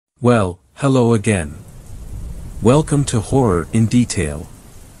Well, hello again. Welcome to Horror in Detail.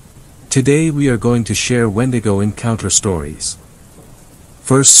 Today we are going to share Wendigo encounter stories.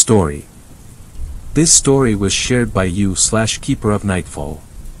 First story. This story was shared by you/Keeper of Nightfall.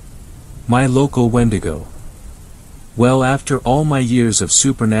 My local Wendigo. Well, after all my years of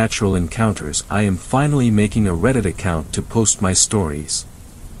supernatural encounters, I am finally making a Reddit account to post my stories.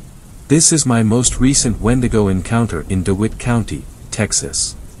 This is my most recent Wendigo encounter in DeWitt County,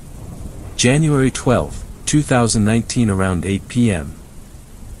 Texas. January 12, 2019 around 8 p.m.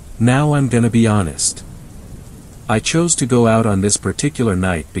 Now I'm gonna be honest. I chose to go out on this particular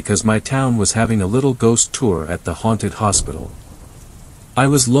night because my town was having a little ghost tour at the haunted hospital. I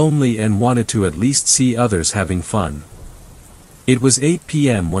was lonely and wanted to at least see others having fun. It was 8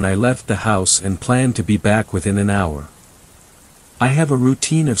 p.m. when I left the house and planned to be back within an hour. I have a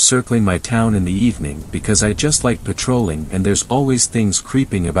routine of circling my town in the evening because I just like patrolling and there's always things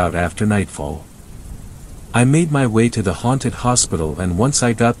creeping about after nightfall. I made my way to the haunted hospital and once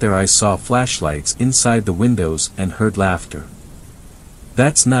I got there I saw flashlights inside the windows and heard laughter.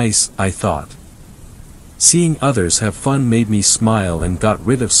 That's nice, I thought. Seeing others have fun made me smile and got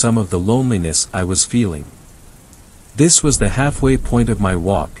rid of some of the loneliness I was feeling. This was the halfway point of my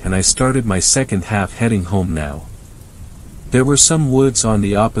walk and I started my second half heading home now. There were some woods on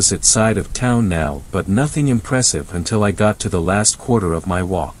the opposite side of town now, but nothing impressive until I got to the last quarter of my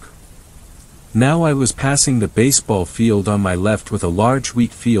walk. Now I was passing the baseball field on my left with a large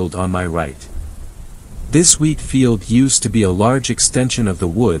wheat field on my right. This wheat field used to be a large extension of the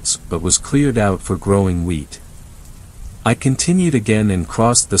woods but was cleared out for growing wheat. I continued again and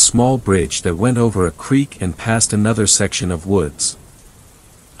crossed the small bridge that went over a creek and past another section of woods.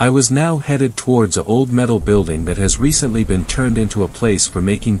 I was now headed towards an old metal building that has recently been turned into a place for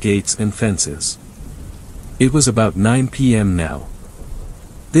making gates and fences. It was about 9 p.m. now.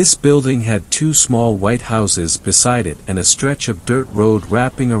 This building had two small white houses beside it and a stretch of dirt road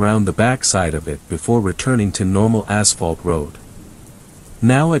wrapping around the backside of it before returning to normal asphalt road.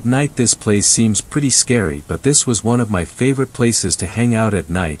 Now at night this place seems pretty scary, but this was one of my favorite places to hang out at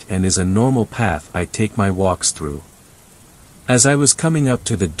night and is a normal path I take my walks through. As I was coming up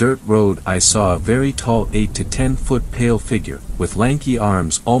to the dirt road I saw a very tall 8 to 10 foot pale figure, with lanky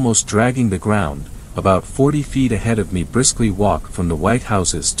arms almost dragging the ground, about 40 feet ahead of me briskly walk from the white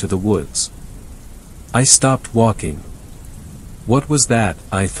houses to the woods. I stopped walking. What was that,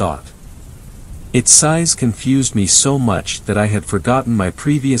 I thought. Its size confused me so much that I had forgotten my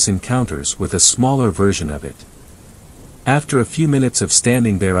previous encounters with a smaller version of it. After a few minutes of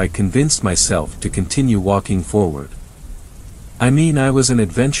standing there I convinced myself to continue walking forward. I mean, I was an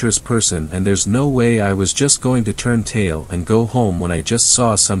adventurous person and there's no way I was just going to turn tail and go home when I just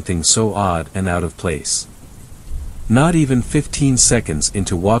saw something so odd and out of place. Not even 15 seconds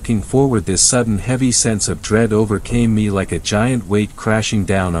into walking forward this sudden heavy sense of dread overcame me like a giant weight crashing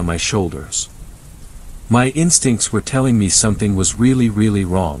down on my shoulders. My instincts were telling me something was really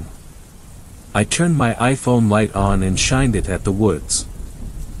wrong. I turned my iPhone light on and shined it at the woods.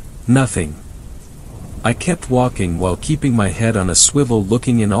 Nothing. I kept walking while keeping my head on a swivel,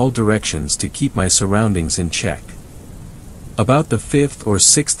 looking in all directions to keep my surroundings in check. About the fifth or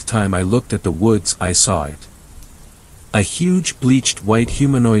sixth time I looked at the woods I saw it. A huge bleached white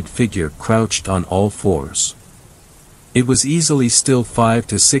humanoid figure crouched on all fours. It was easily still 5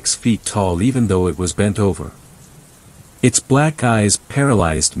 to 6 feet tall even though it was bent over. Its black eyes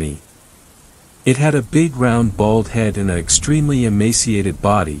paralyzed me. It had a big round bald head and an extremely emaciated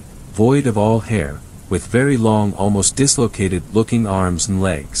body, void of all hair, with very long, almost dislocated looking arms and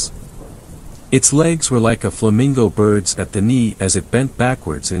legs. Its legs were like a flamingo bird's at the knee as it bent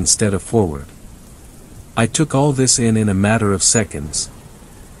backwards instead of forward. I took all this in a matter of seconds.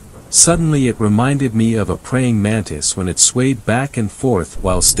 Suddenly it reminded me of a praying mantis when it swayed back and forth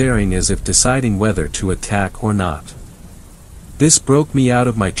while staring as if deciding whether to attack or not. This broke me out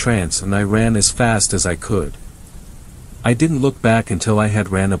of my trance and I ran as fast as I could. I didn't look back until I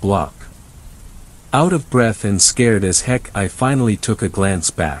had ran a block. Out of breath and scared as heck I finally took a glance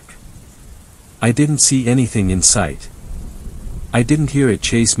back. I didn't see anything in sight. I didn't hear it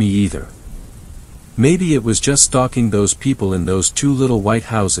chase me either. Maybe it was just stalking those people in those two little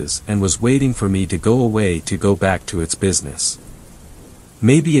white houses and was waiting for me to go away to go back to its business.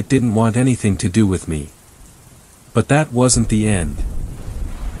 Maybe it didn't want anything to do with me. But that wasn't the end.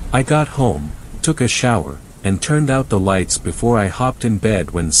 I got home, took a shower, and turned out the lights before I hopped in bed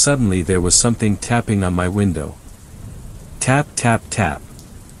when suddenly there was something tapping on my window. Tap tap tap.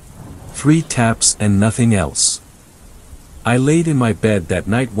 3 taps and nothing else. I laid in my bed that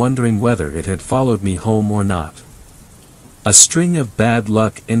night wondering whether it had followed me home or not. A string of bad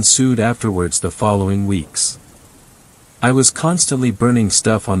luck ensued afterwards the following weeks. I was constantly burning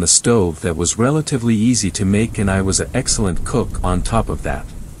stuff on the stove that was relatively easy to make, and I was an excellent cook on top of that.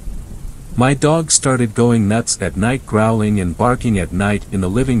 My dog started going nuts at night, growling and barking at night in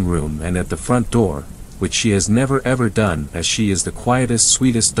the living room and at the front door, which she has never ever done, as she is the quietest,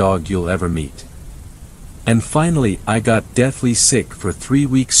 sweetest dog you'll ever meet. And finally I got deathly sick for 3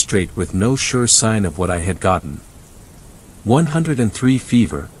 weeks straight with no sure sign of what I had gotten. 103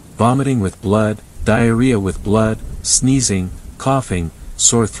 fever, vomiting with blood, diarrhea with blood, sneezing, coughing,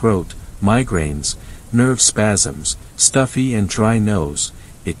 sore throat, migraines, nerve spasms, stuffy and dry nose.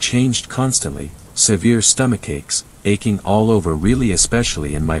 It changed constantly, severe stomachaches, aching all over, really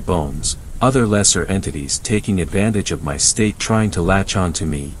especially in my bones, other lesser entities taking advantage of my state trying to latch onto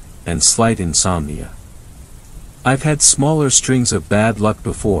me, and slight insomnia. I've had smaller strings of bad luck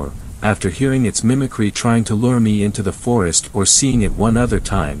before, after hearing its mimicry trying to lure me into the forest, or seeing it one other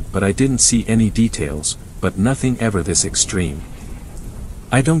time, but I didn't see any details, but nothing ever this extreme.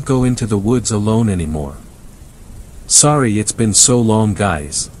 I don't go into the woods alone anymore. Sorry it's been so long,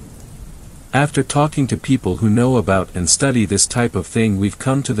 guys. After talking to people who know about and study this type of thing, we've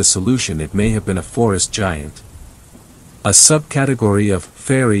come to the solution: it may have been a forest giant. A subcategory of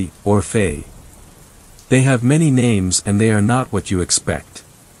fairy or fae. They have many names and they are not what you expect.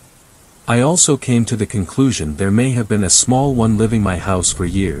 I also came to the conclusion there may have been a small one living my house for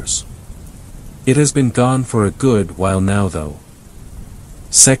years. It has been gone for a good while now though.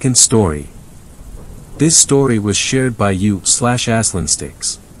 Second story. This story was shared by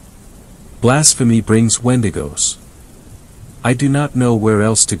you/Aslansticks. Blasphemy brings Wendigos. I do not know where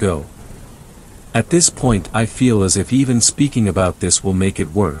else to go. At this point I feel as if even speaking about this will make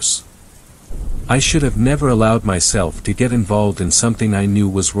it worse. I should have never allowed myself to get involved in something I knew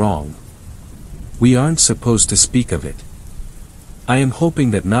was wrong. We aren't supposed to speak of it. I am hoping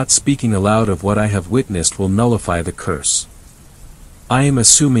that not speaking aloud of what I have witnessed will nullify the curse. I am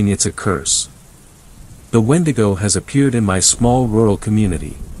assuming it's a curse. The Wendigo has appeared in my small rural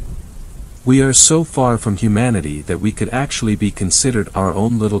community. We are so far from humanity that we could actually be considered our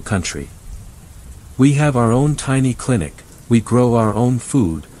own little country. We have our own tiny clinic, we grow our own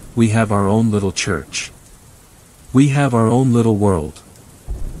food, we have our own little church. We have our own little world.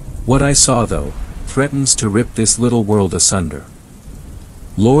 What I saw though, threatens to rip this little world asunder.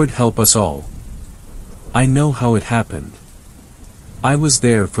 Lord help us all. I know how it happened. I was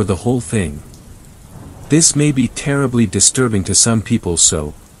there for the whole thing. This may be terribly disturbing to some people,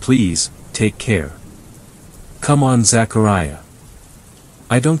 so, please, take care. Come on, Zachariah.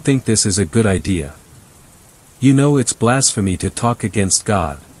 I don't think this is a good idea. You know it's blasphemy to talk against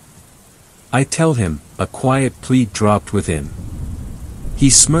God. I tell him, a quiet plea dropped within. He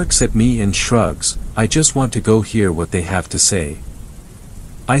smirks at me and shrugs. I just want to go hear what they have to say.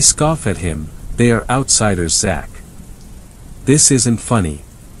 I scoff at him, they are outsiders, Zach. This isn't funny.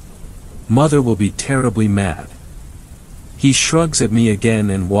 Mother will be terribly mad. He shrugs at me again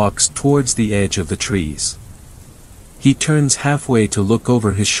and walks towards the edge of the trees. He turns halfway to look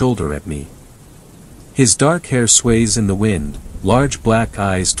over his shoulder at me. His dark hair sways in the wind, large black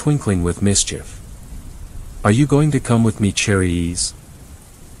eyes twinkling with mischief. Are you going to come with me, Cherries?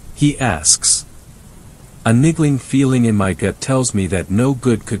 He asks. A niggling feeling in my gut tells me that no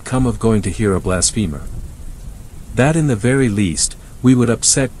good could come of going to hear a blasphemer. That in the very least, we would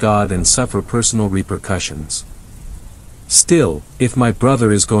upset God and suffer personal repercussions. Still, if my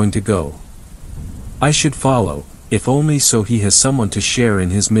brother is going to go, I should follow, if only so he has someone to share in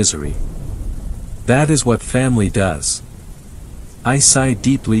his misery. That is what family does. I sigh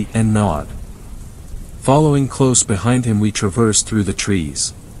deeply and nod. Following close behind him, we traverse through the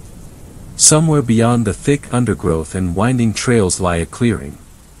trees. Somewhere beyond the thick undergrowth and winding trails lie a clearing.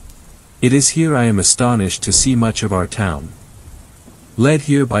 It is here I am astonished to see much of our town. Led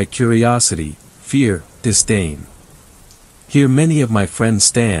here by curiosity, fear, disdain. Here many of my friends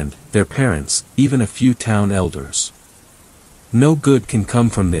stand, their parents, even a few town elders. No good can come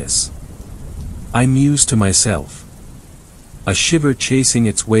from this. I muse to myself. A shiver chasing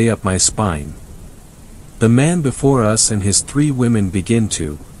its way up my spine. The man before us and his 3 women begin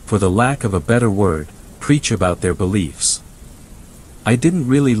to, for the lack of a better word, preach about their beliefs. I didn't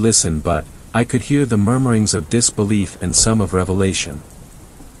really listen, but I could hear the murmurings of disbelief and some of revelation.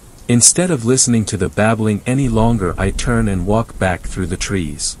 Instead of listening to the babbling any longer, I turn and walk back through the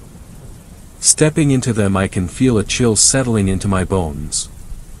trees. Stepping into them, I can feel a chill settling into my bones.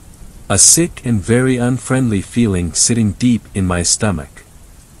 A sick and very unfriendly feeling sitting deep in my stomach.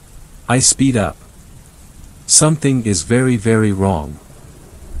 I speed up. Something is very, very wrong.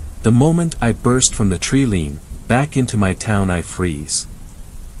 The moment I burst from the tree, lean back into my town I freeze.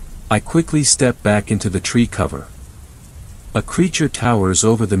 I quickly step back into the tree cover. A creature towers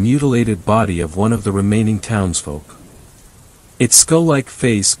over the mutilated body of one of the remaining townsfolk. Its skull-like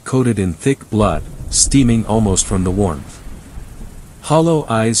face coated in thick blood, steaming almost from the warmth. Hollow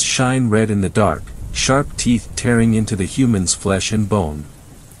eyes shine red in the dark, sharp teeth tearing into the human's flesh and bone.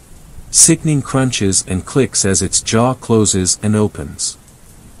 Sickening crunches and clicks as its jaw closes and opens.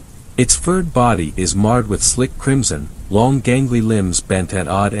 Its furred body is marred with slick crimson, long gangly limbs bent at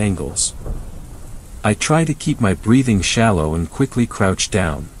odd angles. I try to keep my breathing shallow and quickly crouch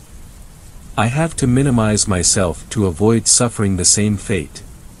down. I have to minimize myself to avoid suffering the same fate.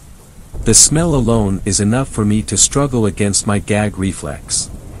 The smell alone is enough for me to struggle against my gag reflex.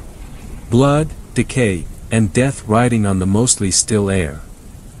 Blood, decay, and death riding on the mostly still air.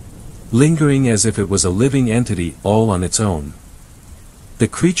 Lingering as if it was a living entity all on its own. The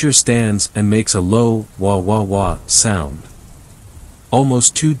creature stands and makes a low, wah-wah-wah sound.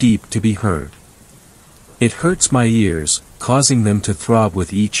 Almost too deep to be heard. It hurts my ears, causing them to throb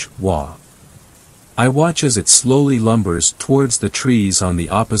with each wah. I watch as it slowly lumbers towards the trees on the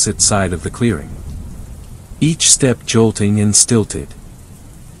opposite side of the clearing. Each step jolting and stilted.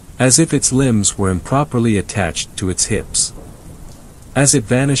 As if its limbs were improperly attached to its hips. As it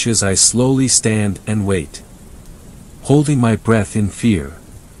vanishes I slowly stand and wait. Holding my breath in fear.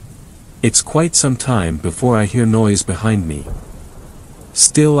 It's quite some time before I hear noise behind me.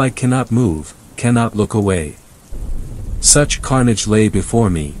 Still I cannot move, cannot look away. Such carnage lay before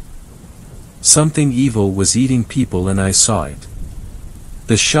me. Something evil was eating people and I saw it.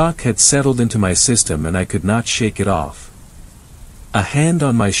 The shock had settled into my system and I could not shake it off. A hand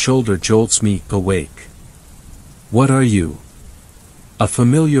on my shoulder jolts me awake. What are you? A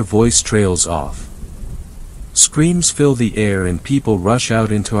familiar voice trails off. Screams fill the air and people rush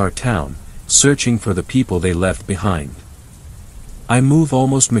out into our town, searching for the people they left behind. I move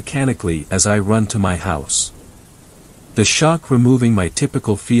almost mechanically as I run to my house. The shock removing my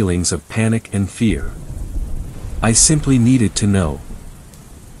typical feelings of panic and fear. I simply needed to know.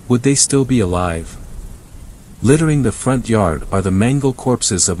 Would they still be alive? Littering the front yard are the mangled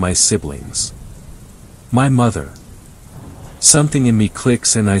corpses of my siblings. My mother. Something in me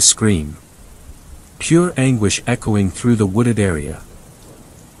clicks and I scream. Pure anguish echoing through the wooded area.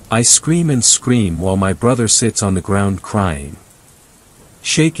 I scream and scream while my brother sits on the ground crying.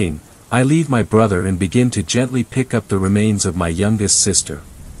 Shaking, I leave my brother and begin to gently pick up the remains of my youngest sister.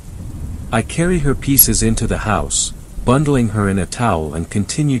 I carry her pieces into the house, bundling her in a towel and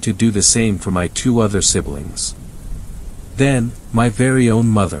continue to do the same for my two other siblings. Then, my very own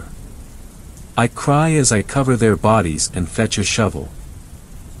mother. I cry as I cover their bodies and fetch a shovel.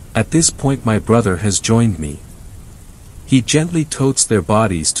 At this point my brother has joined me. He gently totes their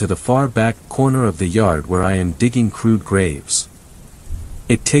bodies to the far back corner of the yard where I am digging crude graves.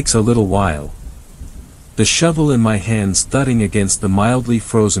 It takes a little while. The shovel in my hands thudding against the mildly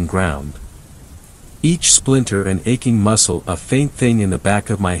frozen ground. Each splinter and aching muscle a faint thing in the back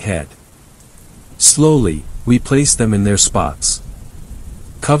of my head. Slowly, we place them in their spots.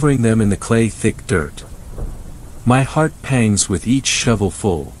 Covering them in the clay-thick dirt. My heart pangs with each shovel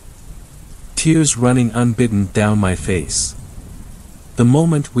full. Tears running unbidden down my face. The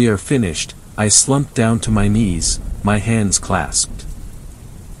moment we are finished, I slump down to my knees, my hands clasped.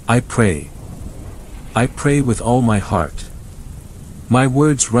 I pray. I pray with all my heart. My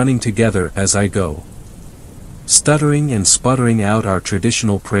words running together as I go. Stuttering and sputtering out our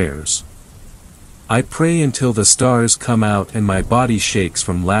traditional prayers. I pray until the stars come out and my body shakes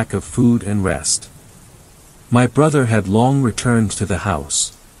from lack of food and rest. My brother had long returned to the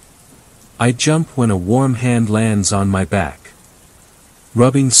house. I jump when a warm hand lands on my back.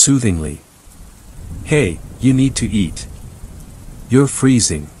 Rubbing soothingly. Hey, you need to eat. You're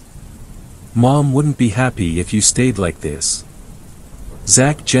freezing. Mom wouldn't be happy if you stayed like this.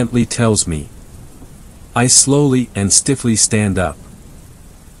 Zach gently tells me. I slowly and stiffly stand up.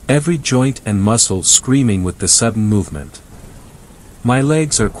 Every joint and muscle screaming with the sudden movement. My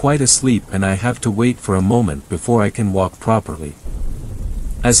legs are quite asleep and I have to wait for a moment before I can walk properly.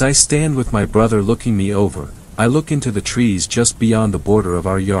 As I stand with my brother looking me over, I look into the trees just beyond the border of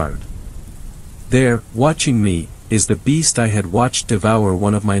our yard. There, watching me, is the beast I had watched devour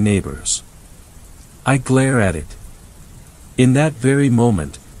one of my neighbors. I glare at it. In that very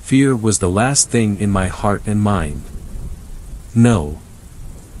moment, fear was the last thing in my heart and mind. No.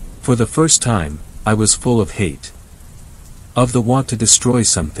 For the first time, I was full of hate. Of the want to destroy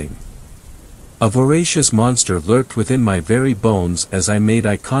something. A voracious monster lurked within my very bones as I made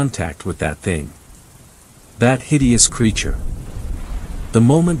eye contact with that thing. That hideous creature. The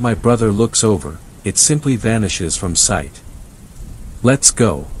moment my brother looks over, it simply vanishes from sight. Let's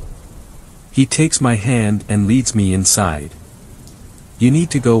go. He takes my hand and leads me inside. You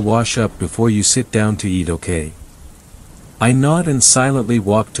need to go wash up before you sit down to eat, okay? I nod and silently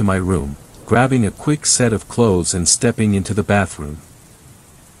walk to my room, grabbing a quick set of clothes and stepping into the bathroom.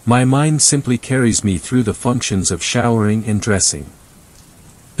 My mind simply carries me through the functions of showering and dressing.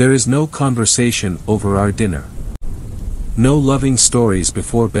 There is no conversation over our dinner. No loving stories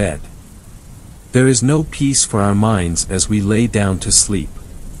before bed. There is no peace for our minds as we lay down to sleep.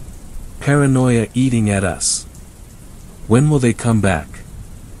 Paranoia eating at us. When will they come back?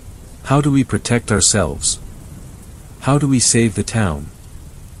 How do we protect ourselves? How do we save the town?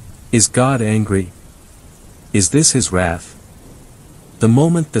 Is God angry? Is this his wrath? The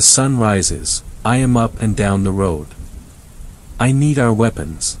moment the sun rises, I am up and down the road. I need our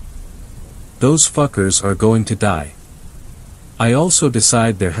weapons. Those fuckers are going to die. I also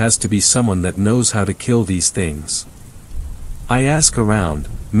decide there has to be someone that knows how to kill these things. I ask around,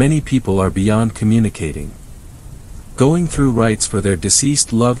 many people are beyond communicating. Going through rites for their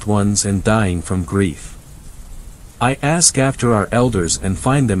deceased loved ones and dying from grief. I ask after our elders and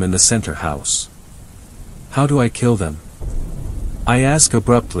find them in the center house. How do I kill them? I ask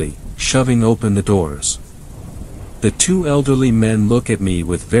abruptly, shoving open the doors. The two elderly men look at me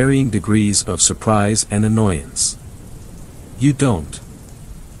with varying degrees of surprise and annoyance. You don't.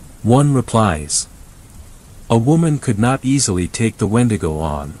 One replies. A woman could not easily take the Wendigo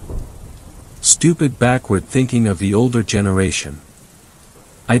on. Stupid backward thinking of the older generation.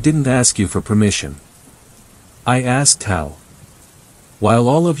 I didn't ask you for permission. I asked how. While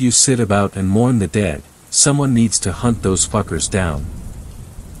all of you sit about and mourn the dead, someone needs to hunt those fuckers down.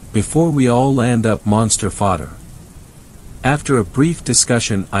 Before we all land up monster fodder. After a brief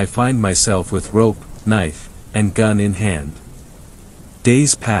discussion, I find myself with rope, knife, and gun in hand.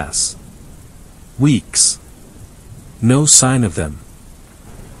 Days pass. Weeks. No sign of them.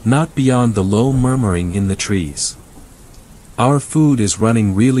 Not beyond the low murmuring in the trees. Our food is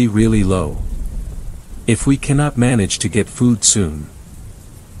running really low. If we cannot manage to get food soon,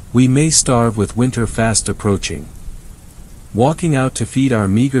 we may starve with winter fast approaching. Walking out to feed our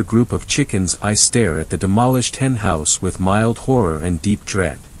meager group of chickens, I stare at the demolished hen house with mild horror and deep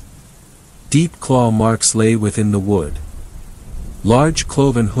dread. Deep claw marks lay within the wood. Large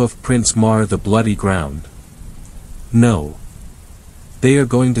cloven hoof prints mar the bloody ground. No. They are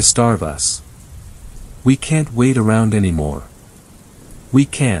going to starve us. We can't wait around anymore. We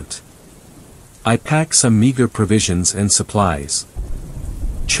can't. I pack some meager provisions and supplies.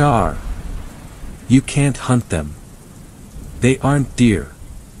 Char. You can't hunt them. They aren't deer.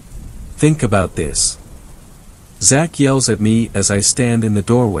 Think about this. Zack yells at me as I stand in the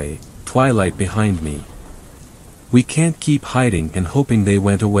doorway, twilight behind me. We can't keep hiding and hoping they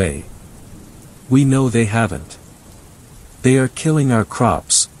went away. We know they haven't. They are killing our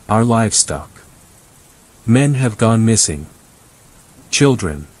crops, our livestock. Men have gone missing.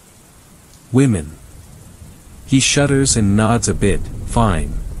 Children. Women. He shudders and nods a bit.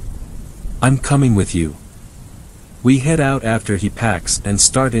 Fine. I'm coming with you. We head out after he packs and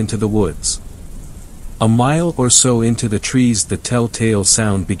start into the woods. A mile or so into the trees the telltale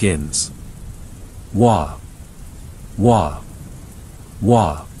sound begins. Wah. Wah.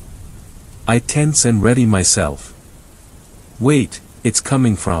 Wah. I tense and ready myself. Wait, it's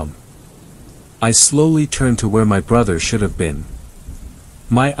coming from. I slowly turn to where my brother should have been.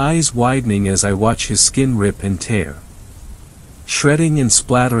 My eyes widening as I watch his skin rip and tear. Shredding and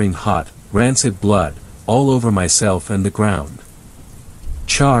splattering hot, rancid blood, all over myself and the ground.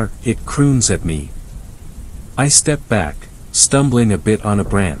 Char, it croons at me. I step back, stumbling a bit on a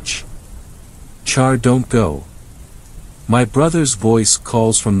branch. Char, don't go. My brother's voice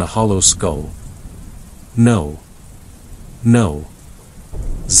calls from the hollow skull. No. No.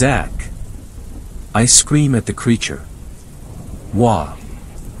 Zack. I scream at the creature. Wah.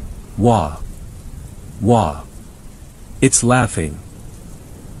 Wah. Wah. It's laughing.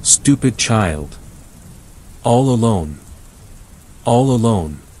 Stupid child. All alone. All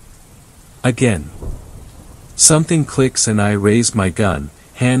alone. Again. Something clicks and I raise my gun,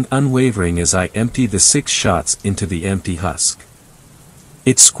 hand unwavering as I empty the 6 shots into the empty husk.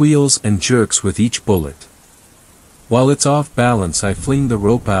 It squeals and jerks with each bullet. While it's off balance, I fling the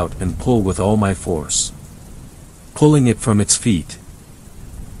rope out and pull with all my force. Pulling it from its feet.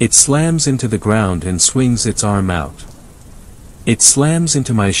 It slams into the ground and swings its arm out. It slams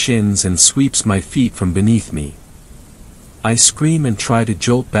into my shins and sweeps my feet from beneath me. I scream and try to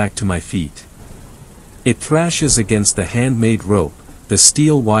jolt back to my feet. It thrashes against the handmade rope, the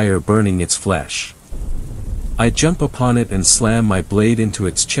steel wire burning its flesh. I jump upon it and slam my blade into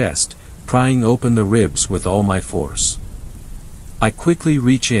its chest, prying open the ribs with all my force. I quickly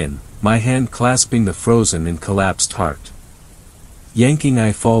reach in, my hand clasping the frozen and collapsed heart. Yanking,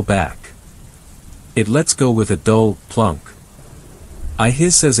 I fall back. It lets go with a dull plunk. I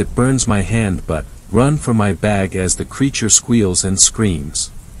hiss as it burns my hand but run for my bag as the creature squeals and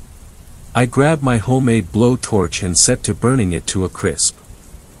screams. I grab my homemade blowtorch and set to burning it to a crisp.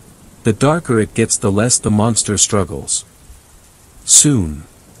 The darker it gets, the less the monster struggles. Soon,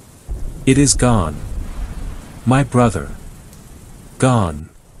 it is gone. My brother. Gone.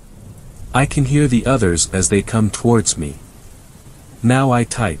 I can hear the others as they come towards me. Now I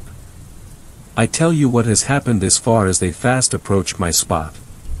type. I tell you what has happened this far as they fast approach my spot.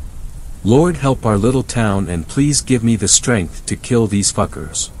 Lord help our little town and please give me the strength to kill these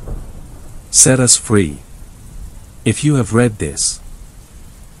fuckers. Set us free. If you have read this,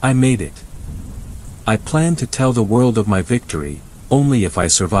 I made it. I plan to tell the world of my victory, only if I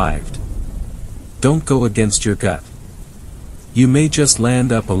survived. Don't go against your gut. You may just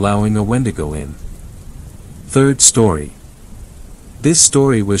land up allowing a Wendigo in. Third story. This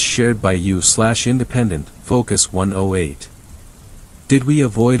story was shared by you/independent, Focus 108. Did we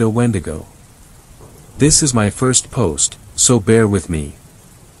avoid a Wendigo? This is my first post, so bear with me.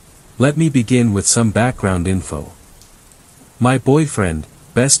 Let me begin with some background info. My boyfriend,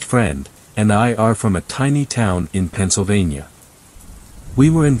 best friend, and I are from a tiny town in Pennsylvania. We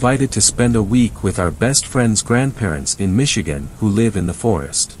were invited to spend a week with our best friend's grandparents in Michigan who live in the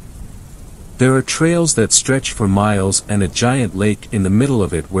forest. There are trails that stretch for miles and a giant lake in the middle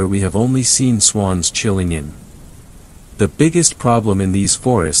of it where we have only seen swans chilling in. The biggest problem in these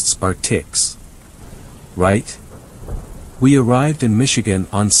forests are ticks. Right? We arrived in Michigan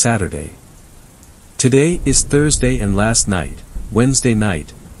on Saturday. Today is Thursday and last night, Wednesday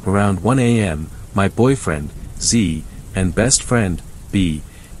night, around 1 a.m., my boyfriend, Z, and best friend, B,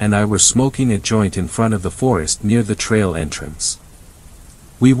 and I were smoking a joint in front of the forest near the trail entrance.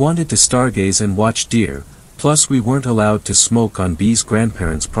 We wanted to stargaze and watch deer, plus we weren't allowed to smoke on B's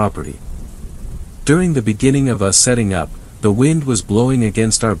grandparents' property. During the beginning of us setting up, the wind was blowing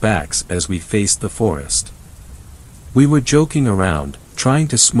against our backs as we faced the forest. We were joking around, trying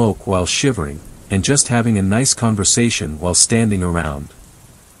to smoke while shivering, and just having a nice conversation while standing around.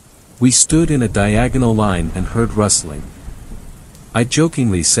 We stood in a diagonal line and heard rustling. I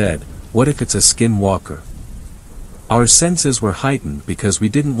jokingly said, "What if it's a skinwalker?" Our senses were heightened because we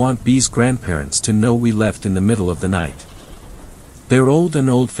didn't want B's grandparents to know we left in the middle of the night. They're old and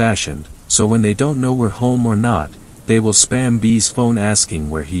old-fashioned, so when they don't know we're home or not, they will spam B's phone asking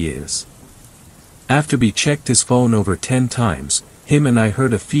where he is. After B checked his phone over 10 times, him and I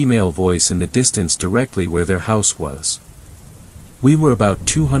heard a female voice in the distance directly where their house was. We were about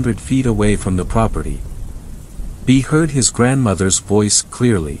 200 feet away from the property. B heard his grandmother's voice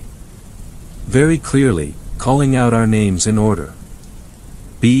clearly. Very clearly, calling out our names in order.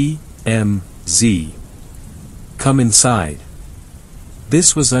 B, M, Z. Come inside.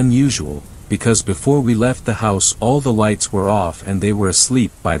 This was unusual, because before we left the house all the lights were off and they were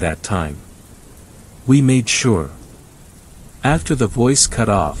asleep by that time. We made sure. After the voice cut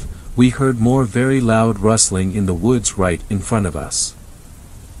off, we heard more very loud rustling in the woods right in front of us.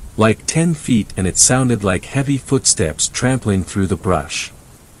 Like 10 feet, and it sounded like heavy footsteps trampling through the brush.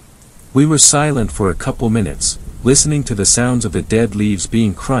 We were silent for a couple minutes, listening to the sounds of the dead leaves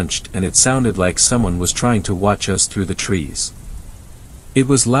being crunched, and it sounded like someone was trying to watch us through the trees. It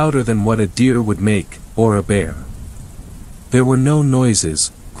was louder than what a deer would make, or a bear. There were no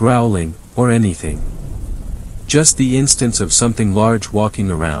noises, growling, or anything. Just the instance of something large walking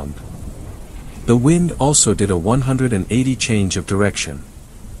around. The wind also did a 180 change of direction.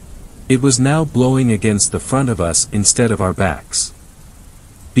 It was now blowing against the front of us instead of our backs.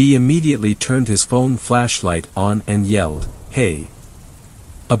 B immediately turned his phone flashlight on and yelled, "Hey!"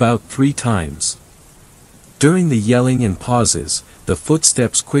 about 3 times. During the yelling and pauses, the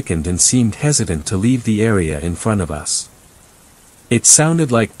footsteps quickened and seemed hesitant to leave the area in front of us. It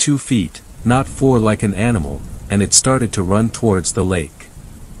sounded like 2 feet, not 4 like an animal, and it started to run towards the lake.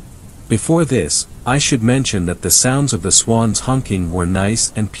 Before this, I should mention that the sounds of the swans honking were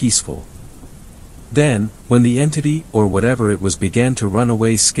nice and peaceful. Then, when the entity, or whatever it was, began to run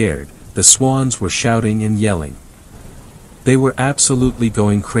away scared, the swans were shouting and yelling. They were absolutely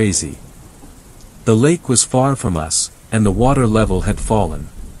going crazy. The lake was far from us, and the water level had fallen.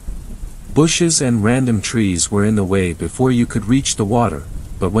 Bushes and random trees were in the way before you could reach the water,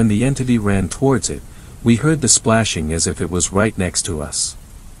 but when the entity ran towards it, we heard the splashing as if it was right next to us.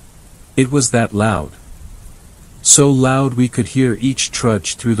 It was that loud. So loud we could hear each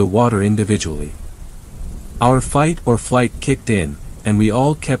trudge through the water individually. Our fight or flight kicked in, and we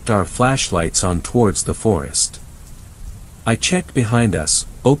all kept our flashlights on towards the forest. I checked behind us,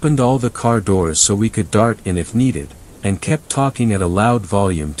 opened all the car doors so we could dart in if needed, and kept talking at a loud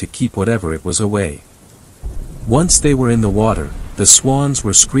volume to keep whatever it was away. Once they were in the water, the swans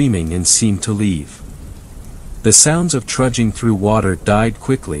were screaming and seemed to leave. The sounds of trudging through water died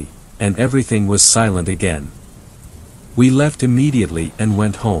quickly, and everything was silent again. We left immediately and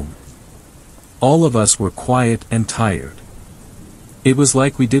went home. All of us were quiet and tired. It was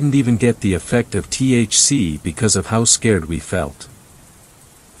like we didn't even get the effect of THC because of how scared we felt.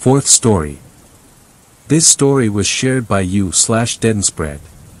 Fourth story. This story was shared by you/Deadenspread.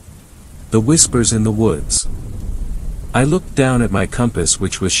 The Whispers in the Woods. I looked down at my compass,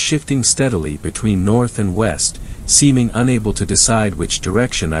 which was shifting steadily between north and west, seeming unable to decide which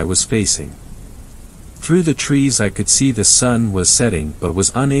direction I was facing. Through the trees I could see the sun was setting but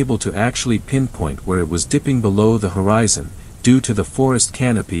was unable to actually pinpoint where it was dipping below the horizon, due to the forest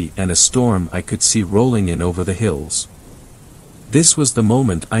canopy and a storm I could see rolling in over the hills. This was the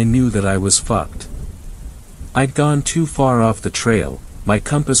moment I knew that I was fucked. I'd gone too far off the trail, my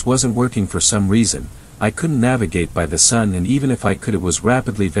compass wasn't working for some reason, I couldn't navigate by the sun, and even if I could it was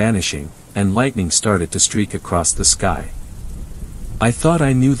rapidly vanishing, and lightning started to streak across the sky. I thought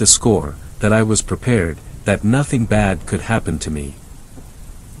I knew the score, that I was prepared, that nothing bad could happen to me.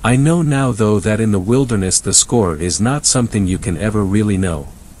 I know now though that in the wilderness the score is not something you can ever really know.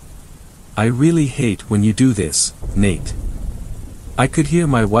 I really hate when you do this, Nate. I could hear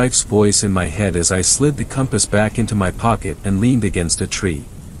my wife's voice in my head as I slid the compass back into my pocket and leaned against a tree.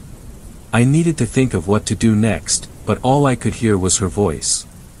 I needed to think of what to do next, but all I could hear was her voice.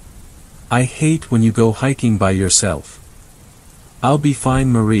 I hate when you go hiking by yourself. I'll be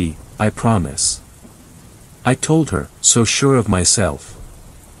fine, Marie, I promise. I told her, so sure of myself.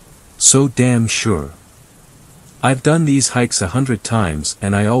 So damn sure. I've done these hikes 100 times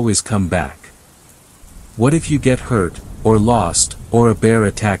and I always come back. What if you get hurt, or lost, or a bear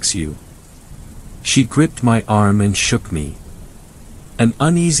attacks you? She gripped my arm and shook me. An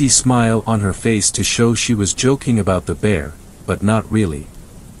uneasy smile on her face to show she was joking about the bear, but not really.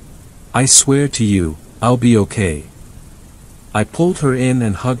 I swear to you, I'll be okay. I pulled her in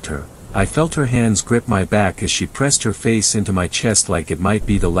and hugged her. I felt her hands grip my back as she pressed her face into my chest like it might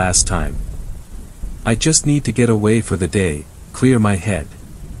be the last time. I just need to get away for the day, clear my head.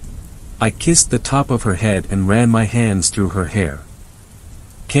 I kissed the top of her head and ran my hands through her hair.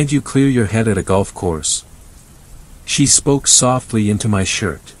 Can't you clear your head at a golf course? She spoke softly into my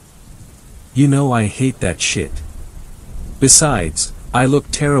shirt. You know I hate that shit. Besides, I look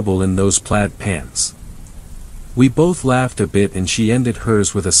terrible in those plaid pants. We both laughed a bit and she ended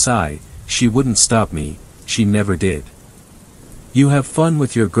hers with a sigh. She wouldn't stop me, she never did. You have fun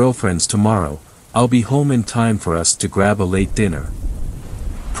with your girlfriends tomorrow, I'll be home in time for us to grab a late dinner.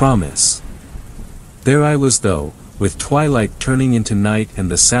 Promise. There I was though, with twilight turning into night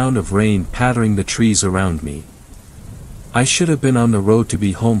and the sound of rain pattering the trees around me. I should have been on the road to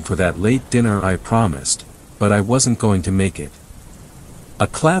be home for that late dinner I promised, but I wasn't going to make it. A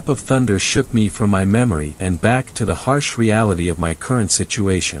clap of thunder shook me from my memory and back to the harsh reality of my current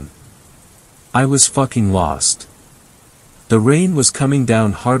situation. I was fucking lost. The rain was coming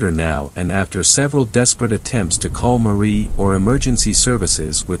down harder now, and after several desperate attempts to call Marie or emergency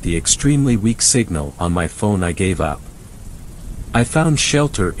services with the extremely weak signal on my phone, I gave up. I found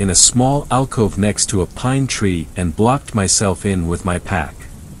shelter in a small alcove next to a pine tree and blocked myself in with my pack.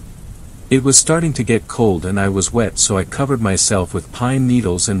 It was starting to get cold and I was wet, so I covered myself with pine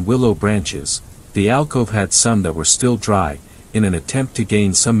needles and willow branches. The alcove had some that were still dry, in an attempt to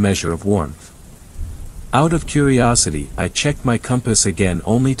gain some measure of warmth. Out of curiosity, I checked my compass again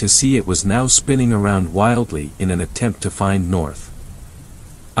only to see it was now spinning around wildly in an attempt to find north.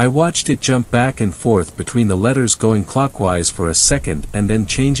 I watched it jump back and forth between the letters, going clockwise for a second and then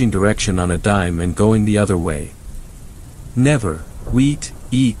changing direction on a dime and going the other way. Never, wheat,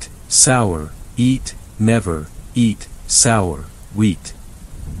 eat, sour, eat, never, eat, sour, wheat.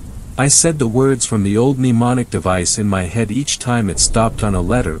 I said the words from the old mnemonic device in my head each time it stopped on a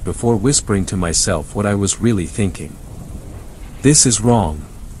letter before whispering to myself what I was really thinking. This is wrong.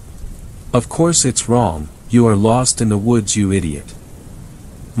 Of course it's wrong, you are lost in the woods, you idiot.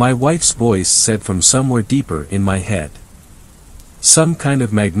 My wife's voice said from somewhere deeper in my head. Some kind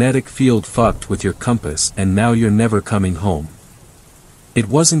of magnetic field fucked with your compass and now you're never coming home. It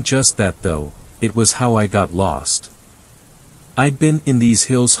wasn't just that though, it was how I got lost. I'd been in these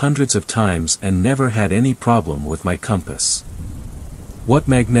hills hundreds of times and never had any problem with my compass. What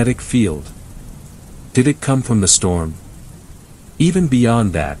magnetic field? Did it come from the storm? Even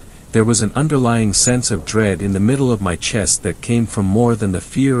beyond that, there was an underlying sense of dread in the middle of my chest that came from more than the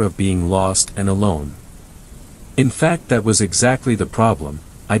fear of being lost and alone. In fact, that was exactly the problem.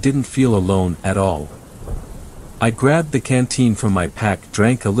 I didn't feel alone at all. I grabbed the canteen from my pack,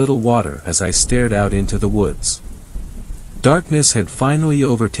 drank a little water as I stared out into the woods. Darkness had finally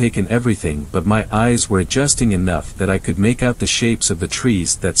overtaken everything, but my eyes were adjusting enough that I could make out the shapes of the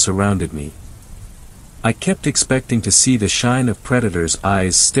trees that surrounded me. I kept expecting to see the shine of predators'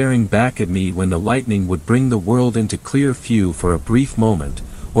 eyes staring back at me when the lightning would bring the world into clear view for a brief moment,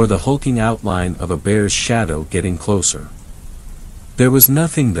 or the hulking outline of a bear's shadow getting closer. There was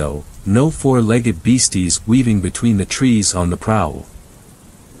nothing though, no four-legged beasties weaving between the trees on the prowl.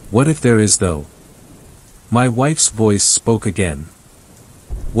 What if there is though? My wife's voice spoke again.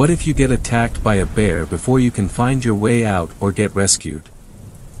 What if you get attacked by a bear before you can find your way out or get rescued?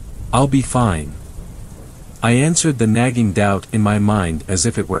 I'll be fine. I answered the nagging doubt in my mind as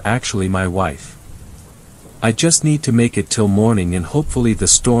if it were actually my wife. I just need to make it till morning and hopefully the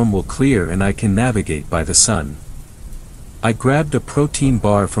storm will clear and I can navigate by the sun. I grabbed a protein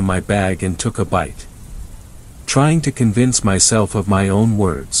bar from my bag and took a bite, trying to convince myself of my own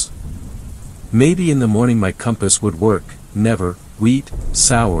words. Maybe in the morning my compass would work, never, wheat,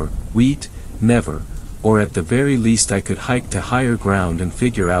 sour, wheat, never, or at the very least I could hike to higher ground and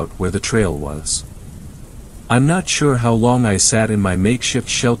figure out where the trail was. I'm not sure how long I sat in my makeshift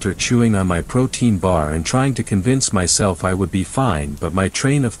shelter chewing on my protein bar and trying to convince myself I would be fine, but my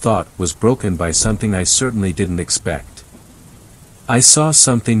train of thought was broken by something I certainly didn't expect. I saw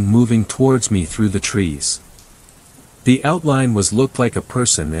something moving towards me through the trees. The outline looked like a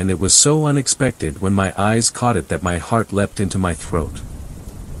person, and it was so unexpected when my eyes caught it that my heart leapt into my throat.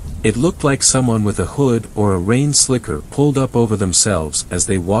 It looked like someone with a hood or a rain slicker pulled up over themselves as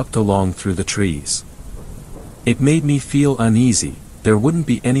they walked along through the trees. It made me feel uneasy. There wouldn't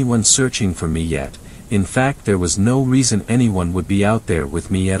be anyone searching for me yet. In fact, there was no reason anyone would be out there with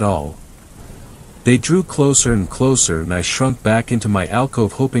me at all. They drew closer and closer, and I shrunk back into my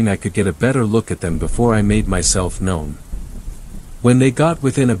alcove hoping I could get a better look at them before I made myself known. When they got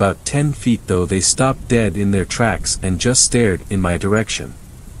within about 10 feet though, they stopped dead in their tracks and just stared in my direction.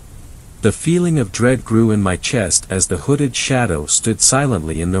 The feeling of dread grew in my chest as the hooded shadow stood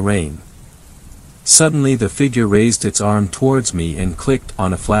silently in the rain. Suddenly the figure raised its arm towards me and clicked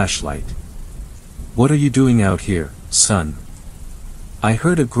on a flashlight. "What are you doing out here, son?" I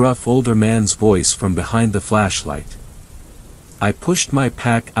heard a gruff older man's voice from behind the flashlight. I pushed my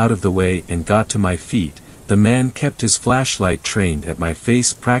pack out of the way and got to my feet. The man kept his flashlight trained at my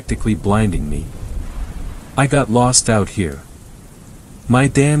face, practically blinding me. "I got lost out here. My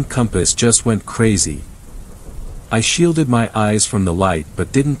damn compass just went crazy." I shielded my eyes from the light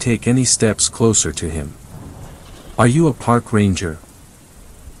but didn't take any steps closer to him. "Are you a park ranger?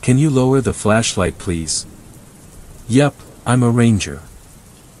 Can you lower the flashlight please?" "Yup, I'm a ranger."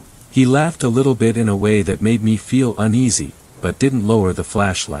 He laughed a little bit in a way that made me feel uneasy, but didn't lower the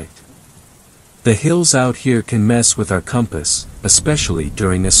flashlight. "The hills out here can mess with our compass, especially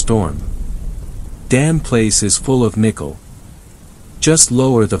during a storm. Damn place is full of nickel. Just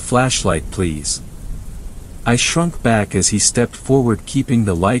lower the flashlight please." I shrunk back as he stepped forward, keeping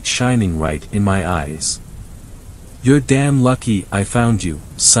the light shining right in my eyes. "You're damn lucky I found you,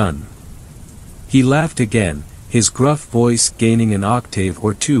 son." He laughed again, his gruff voice gaining an octave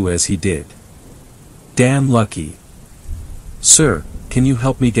or two as he did. "Damn lucky. Sir, can you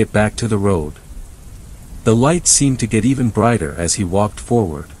help me get back to the road?" The light seemed to get even brighter as he walked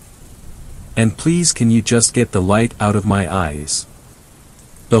forward. "And please, can you just get the light out of my eyes?"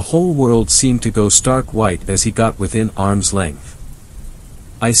 The whole world seemed to go stark white as he got within arm's length.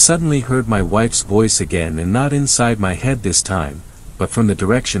 I suddenly heard my wife's voice again, and not inside my head this time, but from the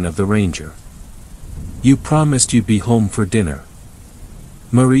direction of the ranger. "You promised you'd be home for dinner,"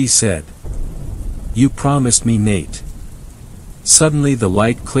 Marie said. "You promised me, Nate." Suddenly the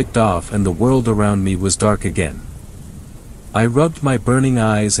light clicked off and the world around me was dark again. I rubbed my burning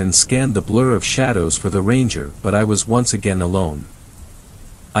eyes and scanned the blur of shadows for the ranger, but I was once again alone.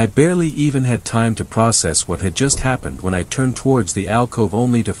 I barely even had time to process what had just happened when I turned towards the alcove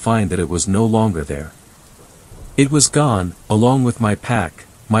only to find that it was no longer there. It was gone, along with my pack,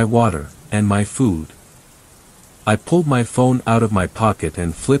 my water, and my food. I pulled my phone out of my pocket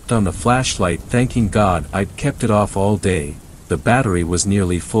and flipped on the flashlight, thanking God I'd kept it off all day. The battery was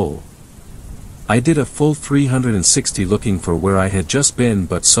nearly full. I did a full 360 looking for where I had just been,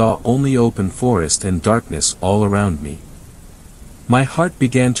 but saw only open forest and darkness all around me. My heart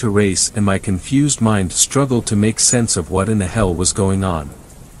began to race and my confused mind struggled to make sense of what in the hell was going on.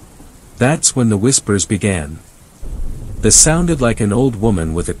 That's when the whispers began. This sounded like an old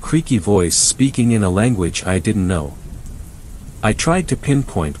woman with a creaky voice speaking in a language I didn't know. I tried to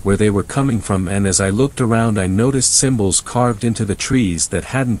pinpoint where they were coming from, and as I looked around I noticed symbols carved into the trees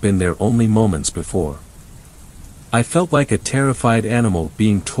that hadn't been there only moments before. I felt like a terrified animal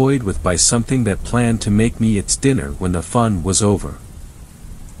being toyed with by something that planned to make me its dinner when the fun was over.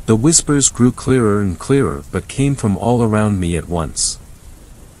 The whispers grew clearer and clearer but came from all around me at once.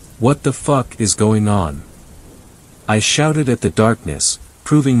 "What the fuck is going on?" I shouted at the darkness,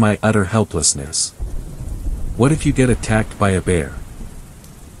 proving my utter helplessness. "What if you get attacked by a bear?"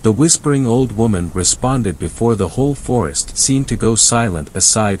 The whispering old woman responded before the whole forest seemed to go silent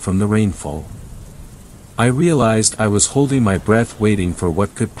aside from the rainfall. I realized I was holding my breath waiting for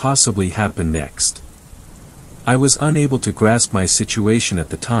what could possibly happen next. I was unable to grasp my situation at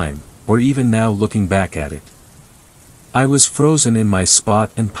the time, or even now looking back at it. I was frozen in my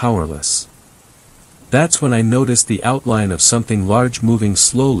spot and powerless. That's when I noticed the outline of something large moving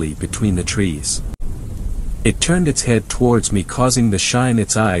slowly between the trees. It turned its head towards me, causing the shine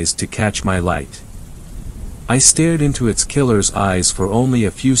its eyes to catch my light. I stared into its killer's eyes for only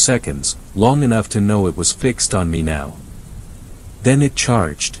a few seconds, long enough to know it was fixed on me now. Then it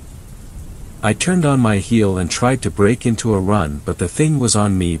charged. I turned on my heel and tried to break into a run, but the thing was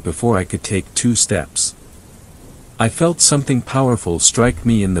on me before I could take 2 steps. I felt something powerful strike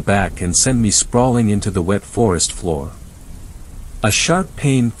me in the back and send me sprawling into the wet forest floor. A sharp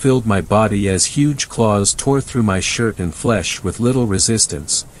pain filled my body as huge claws tore through my shirt and flesh with little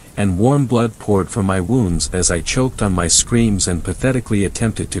resistance, and warm blood poured from my wounds as I choked on my screams and pathetically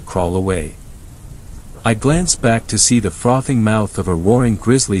attempted to crawl away. I glanced back to see the frothing mouth of a roaring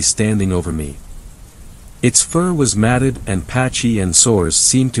grizzly standing over me. Its fur was matted and patchy and sores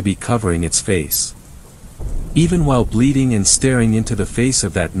seemed to be covering its face. Even while bleeding and staring into the face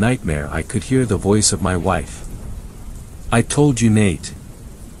of that nightmare, I could hear the voice of my wife. "I told you, Nate.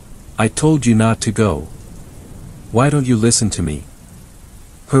 I told you not to go. Why don't you listen to me?"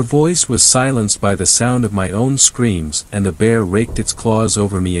 Her voice was silenced by the sound of my own screams, and the bear raked its claws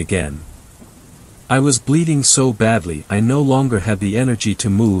over me again. I was bleeding so badly I no longer had the energy to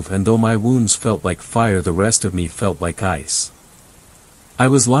move, and though my wounds felt like fire, the rest of me felt like ice. I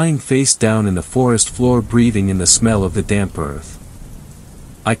was lying face down in the forest floor, breathing in the smell of the damp earth.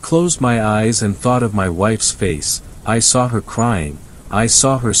 I closed my eyes and thought of my wife's face. I saw her crying, I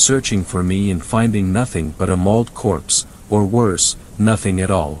saw her searching for me and finding nothing but a mauled corpse, or worse, nothing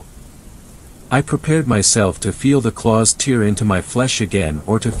at all. I prepared myself to feel the claws tear into my flesh again,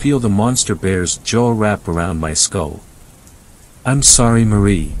 or to feel the monster bear's jaw wrap around my skull. "I'm sorry,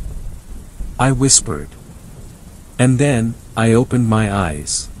 Marie," I whispered. And then, I opened my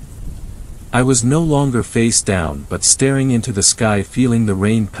eyes. I was no longer face down but staring into the sky, feeling the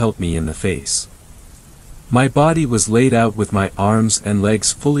rain pelt me in the face. My body was laid out with my arms and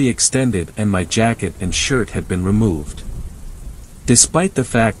legs fully extended, and my jacket and shirt had been removed. Despite the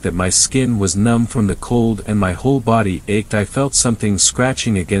fact that my skin was numb from the cold and my whole body ached, I felt something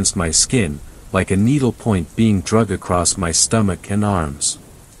scratching against my skin, like a needle point being dragged across my stomach and arms.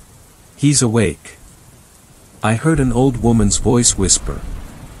 "He's awake," I heard an old woman's voice whisper.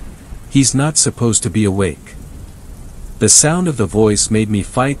 "He's not supposed to be awake." The sound of the voice made me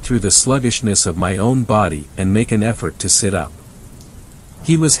fight through the sluggishness of my own body and make an effort to sit up.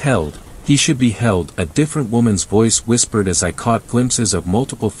 "He was held. He should be held," a different woman's voice whispered as I caught glimpses of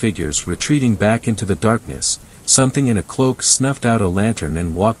multiple figures retreating back into the darkness. Something in a cloak snuffed out a lantern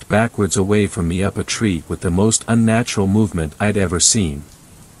and walked backwards away from me up a tree with the most unnatural movement I'd ever seen.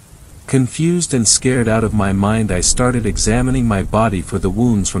 Confused and scared out of my mind, I started examining my body for the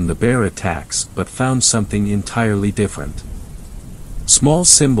wounds from the bear attacks, but found something entirely different. Small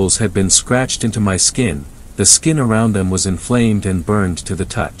symbols had been scratched into my skin. The skin around them was inflamed and burned to the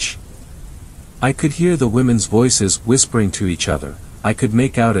touch. I could hear the women's voices whispering to each other. I could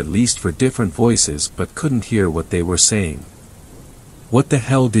make out at least four different voices but couldn't hear what they were saying. "What the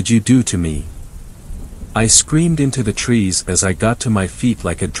hell did you do to me?" I screamed into the trees as I got to my feet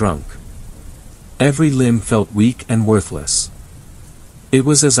like a drunk. Every limb felt weak and worthless. It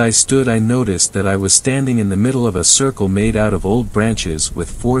was as I stood I noticed that I was standing in the middle of a circle made out of old branches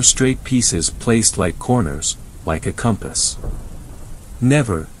with 4 straight pieces placed like corners, like a compass.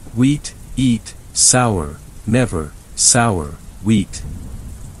 "Never, wheat, eat, sour, never, sour, wheat.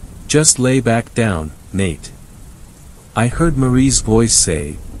 Just lay back down, Nate," I heard Marie's voice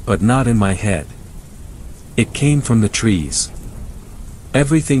say, but not in my head. It came from the trees.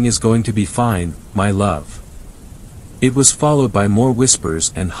 "Everything is going to be fine, my love." It was followed by more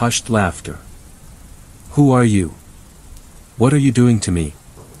whispers and hushed laughter. "Who are you? What are you doing to me?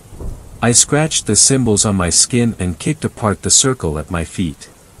 I scratched the symbols on my skin and kicked apart the circle at my feet.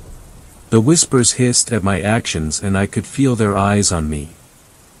 The whispers hissed at my actions and I could feel their eyes on me.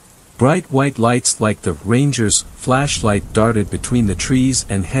 Bright white lights like the ranger's flashlight darted between the trees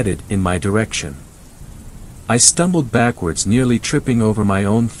and headed in my direction. I stumbled backwards, nearly tripping over my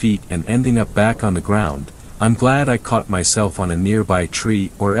own feet and ending up back on the ground. I'm glad I caught myself on a nearby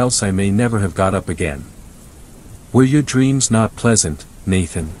tree, or else I may never have got up again. Were your dreams not pleasant,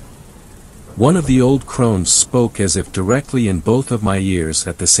 Nathan? One of the old crones spoke as if directly in both of my ears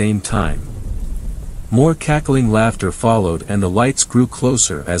at the same time. More cackling laughter followed and the lights grew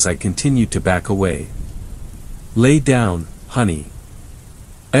closer as I continued to back away. Lay down, honey.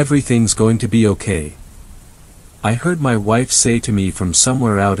 Everything's going to be okay. I heard my wife say to me from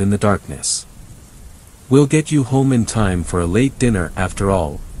somewhere out in the darkness. We'll get you home in time for a late dinner after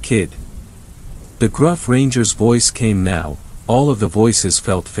all, kid. The gruff ranger's voice came now. All of the voices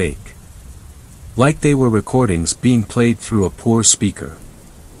felt fake. Like they were recordings being played through a poor speaker.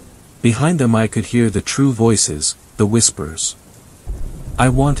 Behind them I could hear the true voices, the whispers. I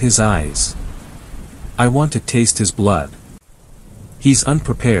want his eyes. I want to taste his blood. He's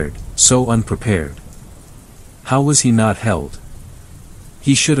unprepared, so unprepared. How was he not held?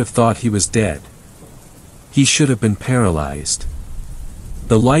 He should have thought he was dead. He should have been paralyzed.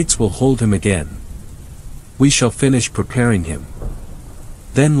 The lights will hold him again. We shall finish preparing him.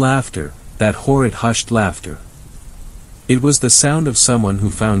 Then laughter, that horrid hushed laughter. It was the sound of someone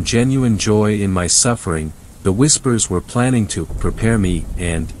who found genuine joy in my suffering. The whispers were planning to prepare me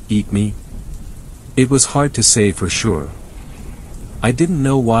and eat me. It was hard to say for sure. I didn't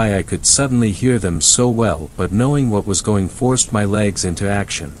know why I could suddenly hear them so well, but knowing what was going forced my legs into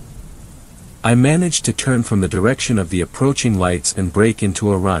action. I managed to turn from the direction of the approaching lights and break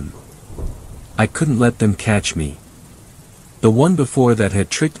into a run. I couldn't let them catch me. The one before that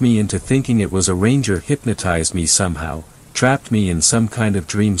had tricked me into thinking it was a ranger hypnotized me somehow, trapped me in some kind of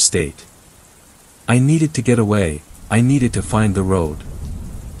dream state. I needed to get away, I needed to find the road.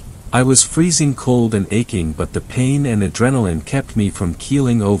 I was freezing cold and aching, but the pain and adrenaline kept me from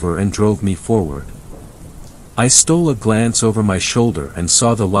keeling over and drove me forward. I stole a glance over my shoulder and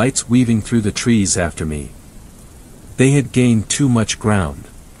saw the lights weaving through the trees after me. They had gained too much ground.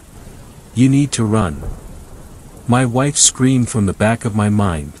 You need to run. My wife screamed from the back of my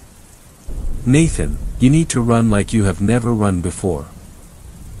mind. Nathan, you need to run like you have never run before.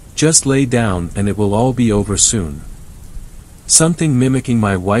 Just lay down and it will all be over soon. Something mimicking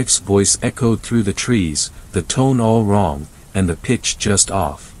my wife's voice echoed through the trees, the tone all wrong, and the pitch just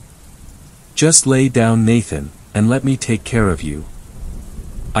off. Just lay down, Nathan, and let me take care of you.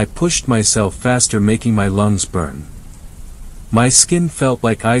 I pushed myself faster, making my lungs burn. My skin felt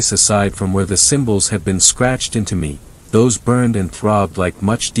like ice aside from where the symbols had been scratched into me. Those burned and throbbed like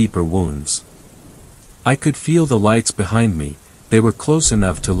much deeper wounds. I could feel the lights behind me. They were close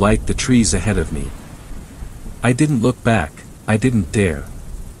enough to light the trees ahead of me. I didn't look back. I didn't dare.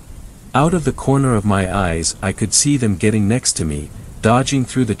 Out of the corner of my eyes I could see them getting next to me, dodging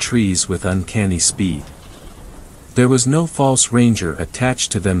through the trees with uncanny speed. There was no false ranger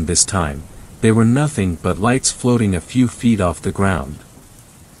attached to them this time. They were nothing but lights floating a few feet off the ground.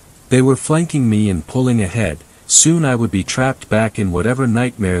 They were flanking me and pulling ahead. Soon I would be trapped back in whatever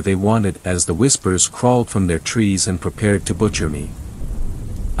nightmare they wanted as the whispers crawled from their trees and prepared to butcher me.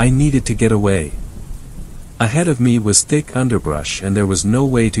 I needed to get away. Ahead of me was thick underbrush and there was no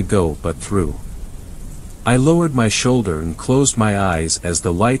way to go but through. I lowered my shoulder and closed my eyes as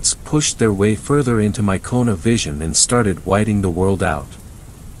the lights pushed their way further into my cone of vision and started whiting the world out.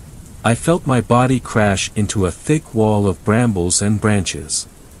 I felt my body crash into a thick wall of brambles and branches.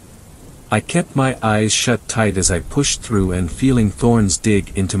 I kept my eyes shut tight as I pushed through and feeling thorns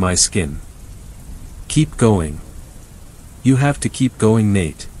dig into my skin. Keep going. You have to keep going,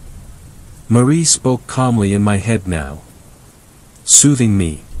 Nate. Marie spoke calmly in my head now, soothing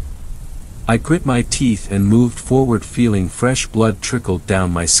me. I grit my teeth and moved forward, feeling fresh blood trickle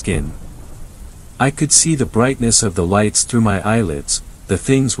down my skin. I could see the brightness of the lights through my eyelids. The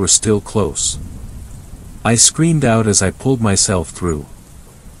things were still close. I screamed out as I pulled myself through.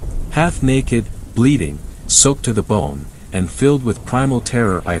 Half naked, bleeding, soaked to the bone, and filled with primal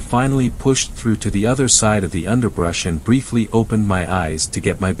terror, I finally pushed through to the other side of the underbrush and briefly opened my eyes to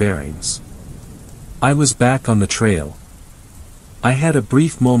get my bearings. I was back on the trail. I had a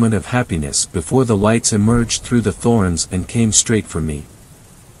brief moment of happiness before the lights emerged through the thorns and came straight for me.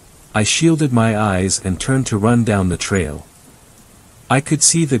 I shielded my eyes and turned to run down the trail. I could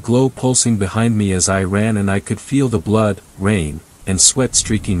see the glow pulsing behind me as I ran, and I could feel the blood, rain, and sweat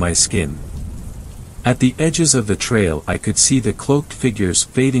streaking my skin. At the edges of the trail I could see the cloaked figures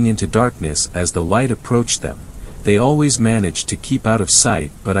fading into darkness as the light approached them. They always managed to keep out of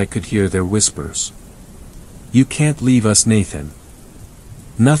sight, but I could hear their whispers. "You can't leave us, Nathan.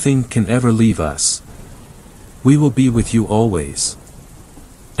 Nothing can ever leave us. We will be with you always.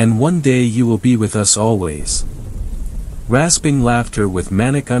 And one day you will be with us always." Rasping laughter with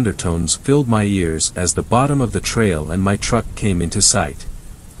manic undertones filled my ears as the bottom of the trail and my truck came into sight.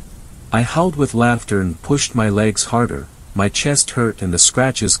 I howled with laughter and pushed my legs harder. My chest hurt and the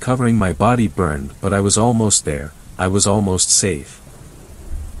scratches covering my body burned, but I was almost there. I was almost safe.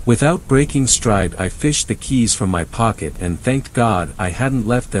 Without breaking stride, I fished the keys from my pocket and thanked God I hadn't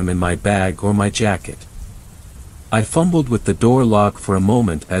left them in my bag or my jacket. I fumbled with the door lock for a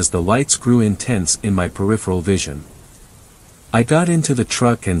moment as the lights grew intense in my peripheral vision. I got into the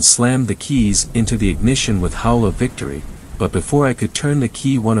truck and slammed the keys into the ignition with howl of victory, but before I could turn the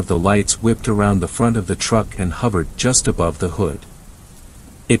key, one of the lights whipped around the front of the truck and hovered just above the hood.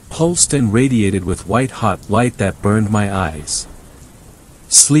 It pulsed and radiated with white-hot light that burned my eyes.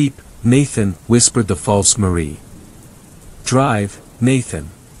 "Sleep, Nathan," whispered the false Marie. "Drive,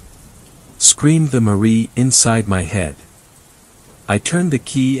 Nathan," screamed the Marie inside my head. I turned the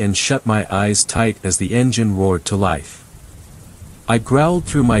key and shut my eyes tight as the engine roared to life. I growled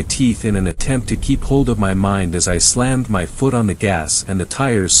through my teeth in an attempt to keep hold of my mind as I slammed my foot on the gas and the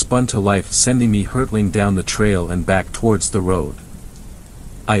tires spun to life, sending me hurtling down the trail and back towards the road.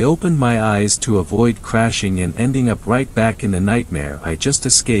 I opened my eyes to avoid crashing and ending up right back in the nightmare I just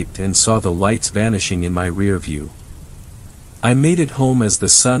escaped and saw the lights vanishing in my rear view. I made it home as the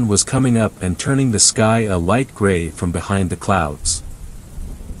sun was coming up and turning the sky a light gray from behind the clouds.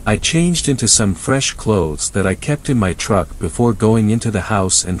 I changed into some fresh clothes that I kept in my truck before going into the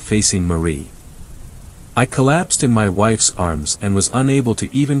house and facing Marie. I collapsed in my wife's arms and was unable to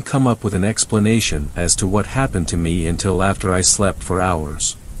even come up with an explanation as to what happened to me until after I slept for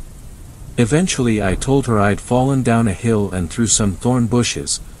hours. Eventually I told her I'd fallen down a hill and through some thorn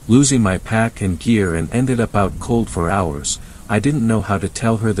bushes, losing my pack and gear, and ended up out cold for hours. I didn't know how to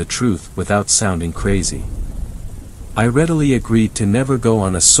tell her the truth without sounding crazy. I readily agreed to never go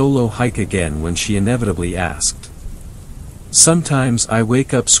on a solo hike again when she inevitably asked. Sometimes I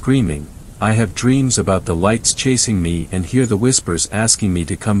wake up screaming. I have dreams about the lights chasing me and hear the whispers asking me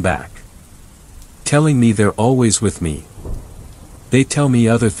to come back, telling me they're always with me. They tell me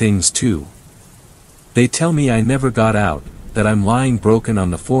other things too. They tell me I never got out, that I'm lying broken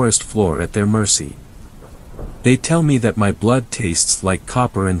on the forest floor at their mercy. They tell me that my blood tastes like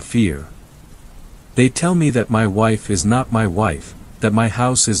copper and fear. They tell me that my wife is not my wife, that my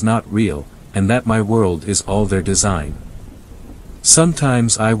house is not real, and that my world is all their design.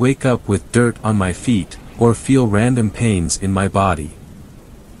 Sometimes I wake up with dirt on my feet, or feel random pains in my body.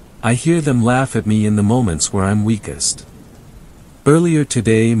 I hear them laugh at me in the moments where I'm weakest. Earlier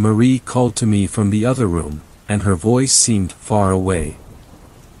today Marie called to me from the other room, and her voice seemed far away.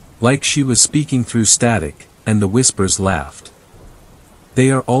 Like she was speaking through static, and the whispers laughed. They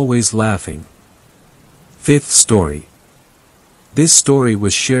are always laughing. Fifth story. This story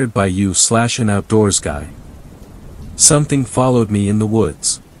was shared by you/an outdoors guy. Something followed me in the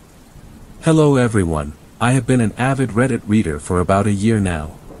woods. Hello everyone, I have been an avid Reddit reader for about a year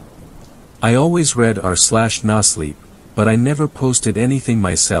now. I always read r/nosleep, but I never posted anything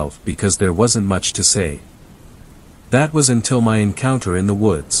myself because there wasn't much to say. That was until my encounter in the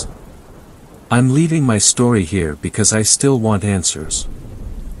woods. I'm leaving my story here because I still want answers.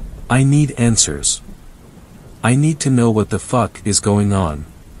 I need answers. I need to know what the fuck is going on.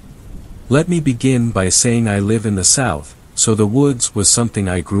 Let me begin by saying I live in the South, so the woods was something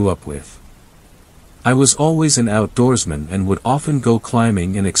I grew up with. I was always an outdoorsman and would often go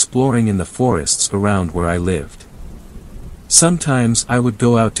climbing and exploring in the forests around where I lived. Sometimes I would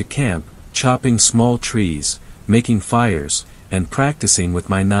go out to camp, chopping small trees, making fires, and practicing with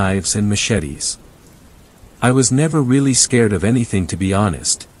my knives and machetes. I was never really scared of anything, to be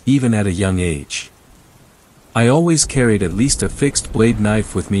honest, even at a young age. I always carried at least a fixed blade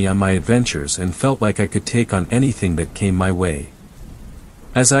knife with me on my adventures and felt like I could take on anything that came my way.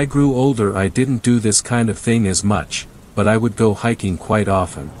 As I grew older I didn't do this kind of thing as much, but I would go hiking quite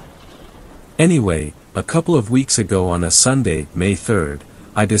often. Anyway, a couple of weeks ago on a Sunday, May 3rd,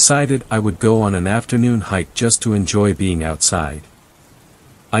 I decided I would go on an afternoon hike just to enjoy being outside.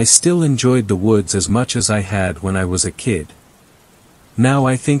 I still enjoyed the woods as much as I had when I was a kid. Now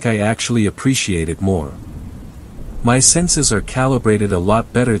I think I actually appreciate it more. My senses are calibrated a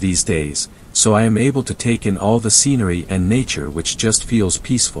lot better these days, so I am able to take in all the scenery and nature, which just feels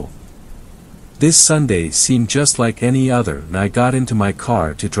peaceful. This Sunday seemed just like any other and I got into my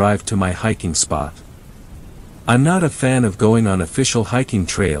car to drive to my hiking spot. I'm not a fan of going on official hiking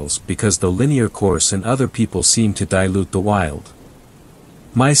trails because the linear course and other people seem to dilute the wild.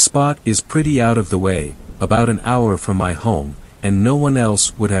 My spot is pretty out of the way, about an hour from my home, and no one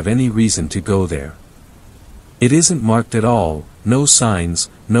else would have any reason to go there. It isn't marked at all, no signs,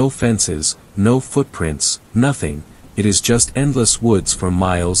 no fences, no footprints, nothing, it is just endless woods for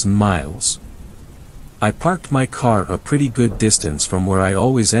miles and miles. I parked my car a pretty good distance from where I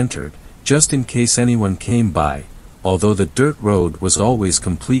always entered, just in case anyone came by, although the dirt road was always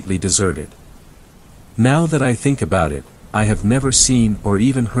completely deserted. Now that I think about it, I have never seen or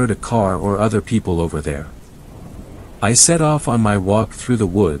even heard a car or other people over there. I set off on my walk through the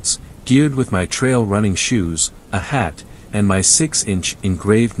woods, geared with my trail running shoes, a hat, and my 6-inch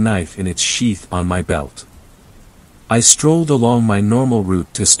engraved knife in its sheath on my belt. I strolled along my normal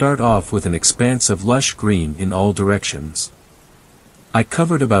route to start off with an expanse of lush green in all directions. I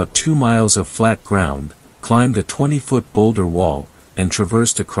covered about 2 miles of flat ground, climbed a 20-foot boulder wall, and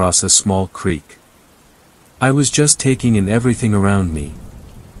traversed across a small creek. I was just taking in everything around me.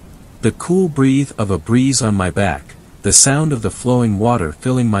 The cool breath of a breeze on my back, the sound of the flowing water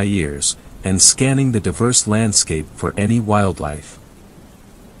filling my ears, and scanning the diverse landscape for any wildlife.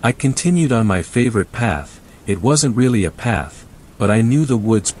 I continued on my favorite path. It wasn't really a path, but I knew the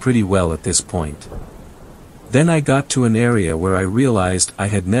woods pretty well at this point. Then I got to an area where I realized I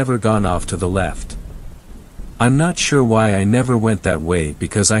had never gone off to the left. I'm not sure why I never went that way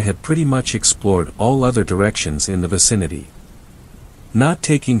because I had pretty much explored all other directions in the vicinity. Not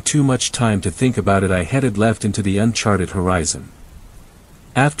taking too much time to think about it, I headed left into the uncharted horizon.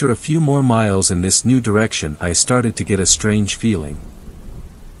 After a few more miles in this new direction, I started to get a strange feeling.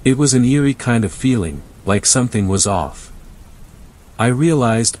 It was an eerie kind of feeling, like something was off. I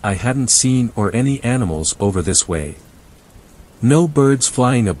realized I hadn't seen or any animals over this way. No birds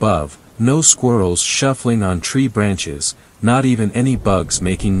flying above, no squirrels shuffling on tree branches, not even any bugs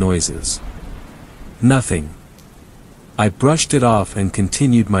making noises. Nothing. I brushed it off and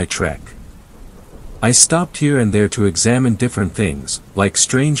continued my trek. I stopped here and there to examine different things, like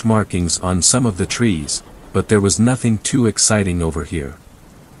strange markings on some of the trees, but there was nothing too exciting over here.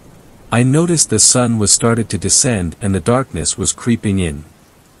 I noticed the sun was started to descend and the darkness was creeping in.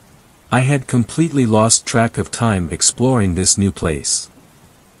 I had completely lost track of time exploring this new place.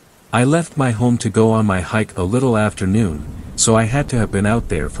 I left my home to go on my hike a little after noon, so I had to have been out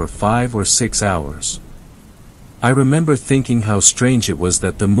there for 5 or 6 hours. I remember thinking how strange it was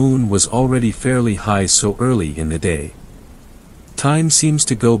that the moon was already fairly high so early in the day. Time seems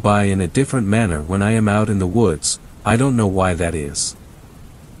to go by in a different manner when I am out in the woods. I don't know why that is.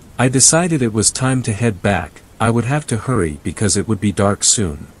 I decided it was time to head back. I would have to hurry because it would be dark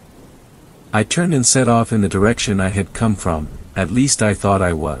soon. I turned and set off in the direction I had come from, at least I thought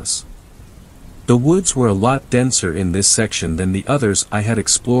I was. The woods were a lot denser in this section than the others I had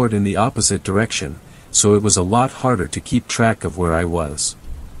explored in the opposite direction, so it was a lot harder to keep track of where I was.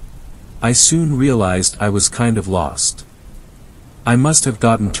 I soon realized I was kind of lost. I must have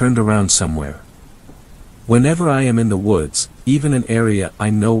gotten turned around somewhere. Whenever I am in the woods, even an area I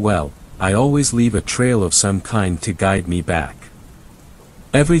know well, I always leave a trail of some kind to guide me back.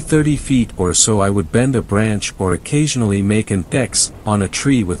 Every 30 feet or so I would bend a branch or occasionally make an X on a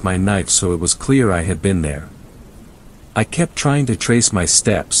tree with my knife so it was clear I had been there. I kept trying to trace my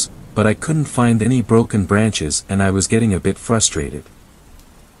steps, but I couldn't find any broken branches and I was getting a bit frustrated.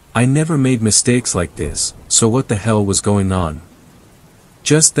 I never made mistakes like this, so what the hell was going on?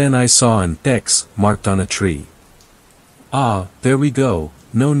 Just then I saw an X marked on a tree. Ah, there we go,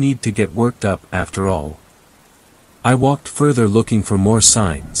 no need to get worked up after all. I walked further looking for more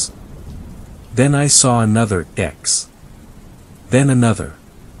signs. Then I saw another X. Then another.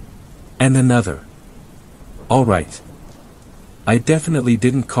 And another. Alright. I definitely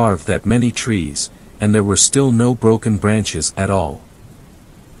didn't carve that many trees, and there were still no broken branches at all.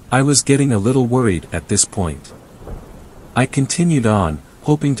 I was getting a little worried at this point. I continued on,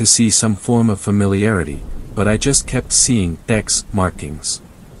 hoping to see some form of familiarity, but I just kept seeing X markings.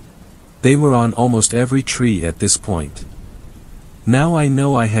 They were on almost every tree at this point. Now I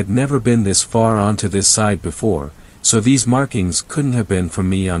know I had never been this far onto this side before, so these markings couldn't have been from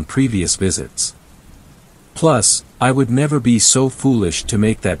me on previous visits. Plus, I would never be so foolish to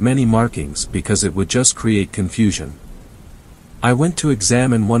make that many markings because it would just create confusion. I went to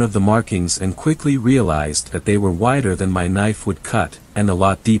examine one of the markings and quickly realized that they were wider than my knife would cut, and a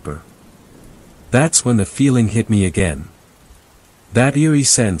lot deeper. That's when the feeling hit me again. That eerie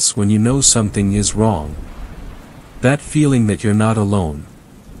sense when you know something is wrong. That feeling that you're not alone.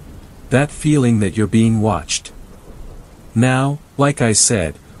 That feeling that you're being watched. Now, like I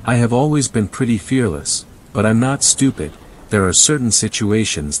said, I have always been pretty fearless, But I'm not stupid. There are certain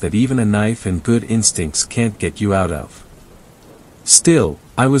situations that even a knife and good instincts can't get you out of. Still,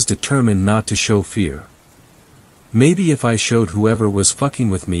 I was determined not to show fear. Maybe if I showed whoever was fucking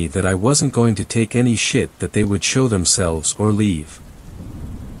with me that I wasn't going to take any shit, that they would show themselves or leave.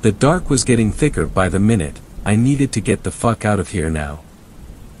 The dark was getting thicker by the minute. I needed to get the fuck out of here now.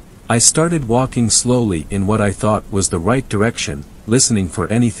 I started walking slowly in what I thought was the right direction, listening for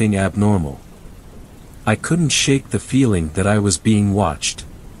anything abnormal. I couldn't shake the feeling that I was being watched.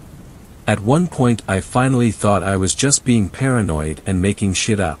 At one point I finally thought I was just being paranoid and making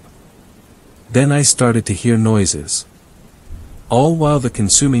shit up. Then I started to hear noises. All while the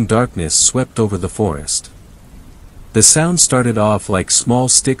consuming darkness swept over the forest. The sound started off like small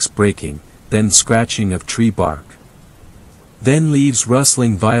sticks breaking, then scratching of tree bark. Then leaves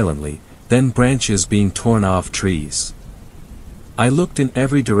rustling violently, then branches being torn off trees. I looked in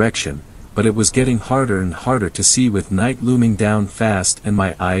every direction, but it was getting harder and harder to see with night looming down fast and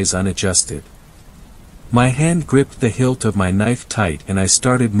my eyes unadjusted. My hand gripped the hilt of my knife tight and I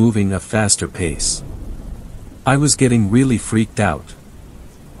started moving a faster pace. I was getting really freaked out.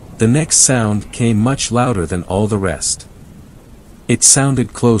 The next sound came much louder than all the rest. It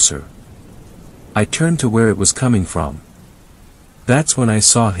sounded closer. I turned to where it was coming from. That's when I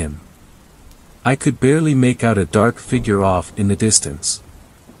saw him. I could barely make out a dark figure off in the distance.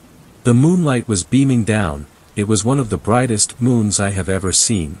 The moonlight was beaming down. It was one of the brightest moons I have ever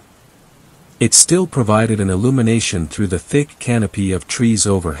seen. It still provided an illumination through the thick canopy of trees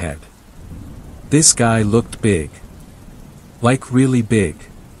overhead. This guy looked big. Like really big.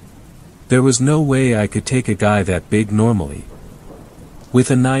 There was no way I could take a guy that big normally. With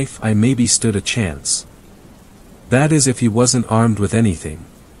a knife I maybe stood a chance. That is if he wasn't armed with anything.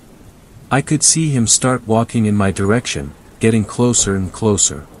 I could see him start walking in my direction, getting closer and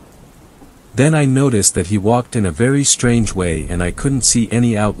closer. Then I noticed that he walked in a very strange way and I couldn't see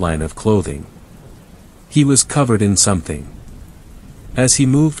any outline of clothing. He was covered in something. As he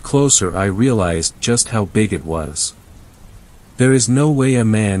moved closer I realized just how big it was. There is no way a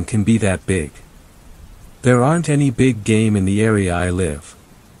man can be that big. There aren't any big game in the area I live.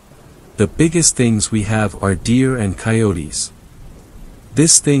 The biggest things we have are deer and coyotes.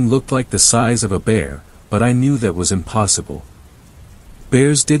 This thing looked like the size of a bear, but I knew that was impossible.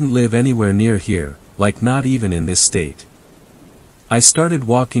 Bears didn't live anywhere near here, like not even in this state. I started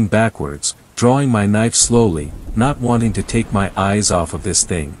walking backwards, drawing my knife slowly, not wanting to take my eyes off of this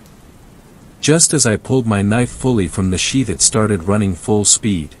thing. Just as I pulled my knife fully from the sheath it started running full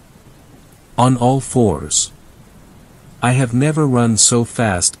speed. On all fours. I have never run so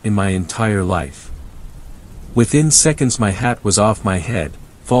fast in my entire life. Within seconds my hat was off my head,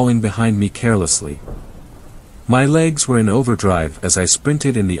 falling behind me carelessly. My legs were in overdrive as I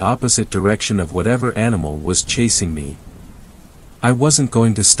sprinted in the opposite direction of whatever animal was chasing me. I wasn't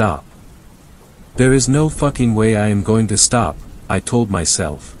going to stop. There is no fucking way I am going to stop, I told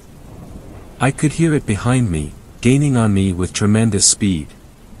myself. I could hear it behind me, gaining on me with tremendous speed.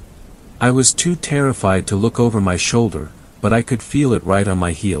 I was too terrified to look over my shoulder, but I could feel it right on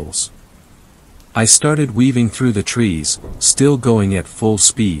my heels. I started weaving through the trees, still going at full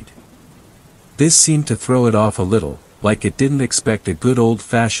speed. This seemed to throw it off a little, like it didn't expect a good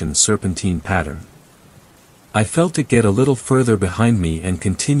old-fashioned serpentine pattern. I felt it get a little further behind me and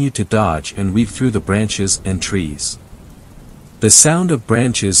continued to dodge and weave through the branches and trees. The sound of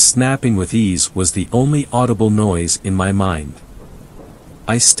branches snapping with ease was the only audible noise in my mind.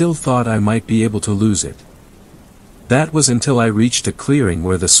 I still thought I might be able to lose it. That was until I reached a clearing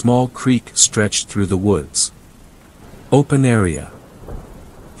where the small creek stretched through the woods. Open area.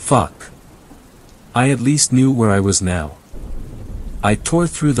 Fuck. I at least knew where I was now. I tore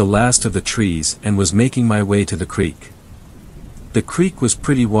through the last of the trees and was making my way to the creek. The creek was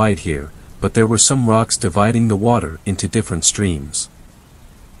pretty wide here, but there were some rocks dividing the water into different streams.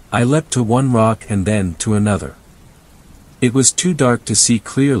 I leapt to one rock and then to another. It was too dark to see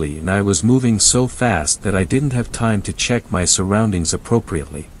clearly and I was moving so fast that I didn't have time to check my surroundings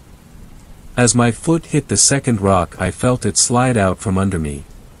appropriately. As my foot hit the second rock I felt it slide out from under me.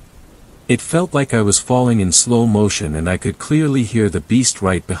 It felt like I was falling in slow motion and I could clearly hear the beast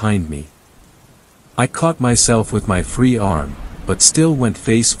right behind me. I caught myself with my free arm, but still went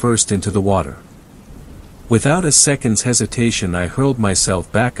face first into the water. Without a second's hesitation I hurled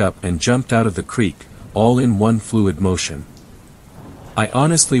myself back up and jumped out of the creek, all in one fluid motion. I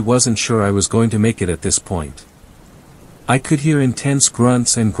honestly wasn't sure I was going to make it at this point. I could hear intense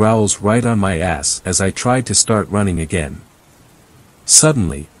grunts and growls right on my ass as I tried to start running again.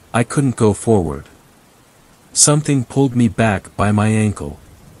 Suddenly, I couldn't go forward. Something pulled me back by my ankle.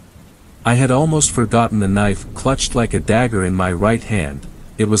 I had almost forgotten the knife clutched like a dagger in my right hand.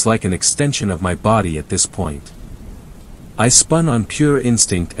 It was like an extension of my body at this point. I spun on pure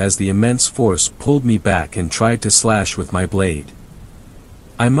instinct as the immense force pulled me back and tried to slash with my blade.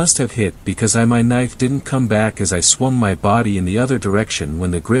 I must have hit because my knife didn't come back as I swung my body in the other direction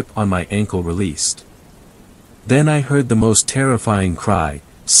when the grip on my ankle released. Then I heard the most terrifying cry,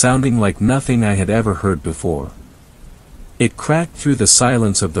 sounding like nothing I had ever heard before. It cracked through the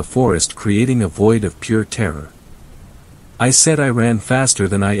silence of the forest, creating a void of pure terror. I said I ran faster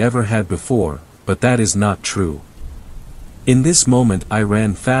than I ever had before, but that is not true. In this moment I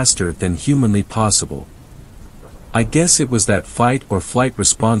ran faster than humanly possible. I guess it was that fight or flight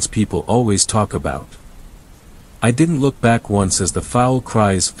response people always talk about. I didn't look back once as the foul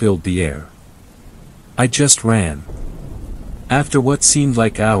cries filled the air. I just ran. After what seemed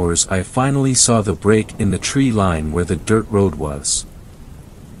like hours, I finally saw the break in the tree line where the dirt road was.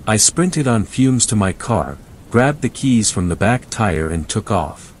 I sprinted on fumes to my car, grabbed the keys from the back tire and took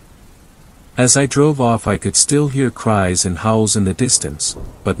off. As I drove off I could still hear cries and howls in the distance,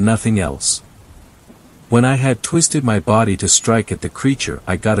 but nothing else. When I had twisted my body to strike at the creature,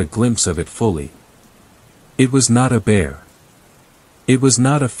 I got a glimpse of it fully. It was not a bear. It was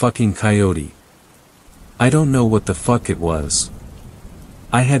not a fucking coyote. I don't know what the fuck it was.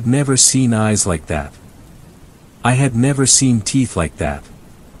 I had never seen eyes like that. I had never seen teeth like that.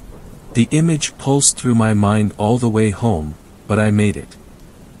 The image pulsed through my mind all the way home, but I made it.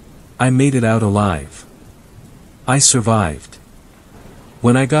 I made it out alive. I survived.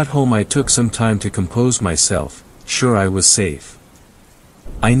 When I got home I took some time to compose myself, sure I was safe.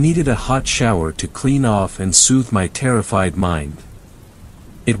 I needed a hot shower to clean off and soothe my terrified mind.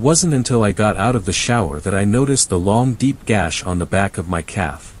 It wasn't until I got out of the shower that I noticed the long deep gash on the back of my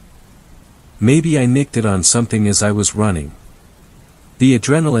calf. Maybe I nicked it on something as I was running. The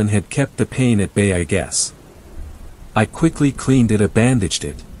adrenaline had kept the pain at bay, I guess. I quickly cleaned it and bandaged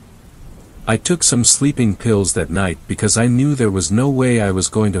it. I took some sleeping pills that night because I knew there was no way I was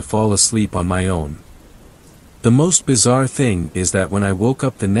going to fall asleep on my own. The most bizarre thing is that when I woke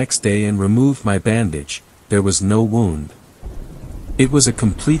up the next day and removed my bandage, there was no wound. It was a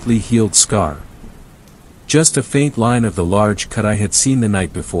completely healed scar. Just a faint line of the large cut I had seen the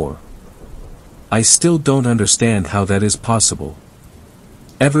night before. I still don't understand how that is possible.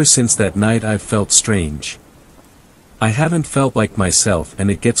 Ever since that night I've felt strange. I haven't felt like myself, and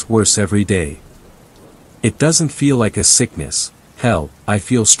it gets worse every day. It doesn't feel like a sickness. Hell, I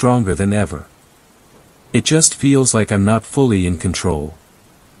feel stronger than ever. It just feels like I'm not fully in control.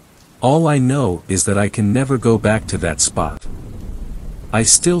 All I know is that I can never go back to that spot. I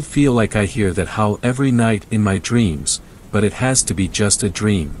still feel like I hear that howl every night in my dreams, but it has to be just a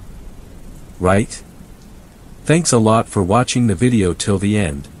dream. Right? Thanks a lot for watching the video till the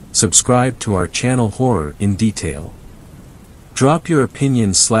end. Subscribe to our channel Horror in Detail. Drop your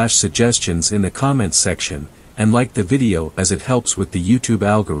opinions/suggestions in the comments section, and like the video as it helps with the YouTube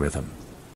algorithm.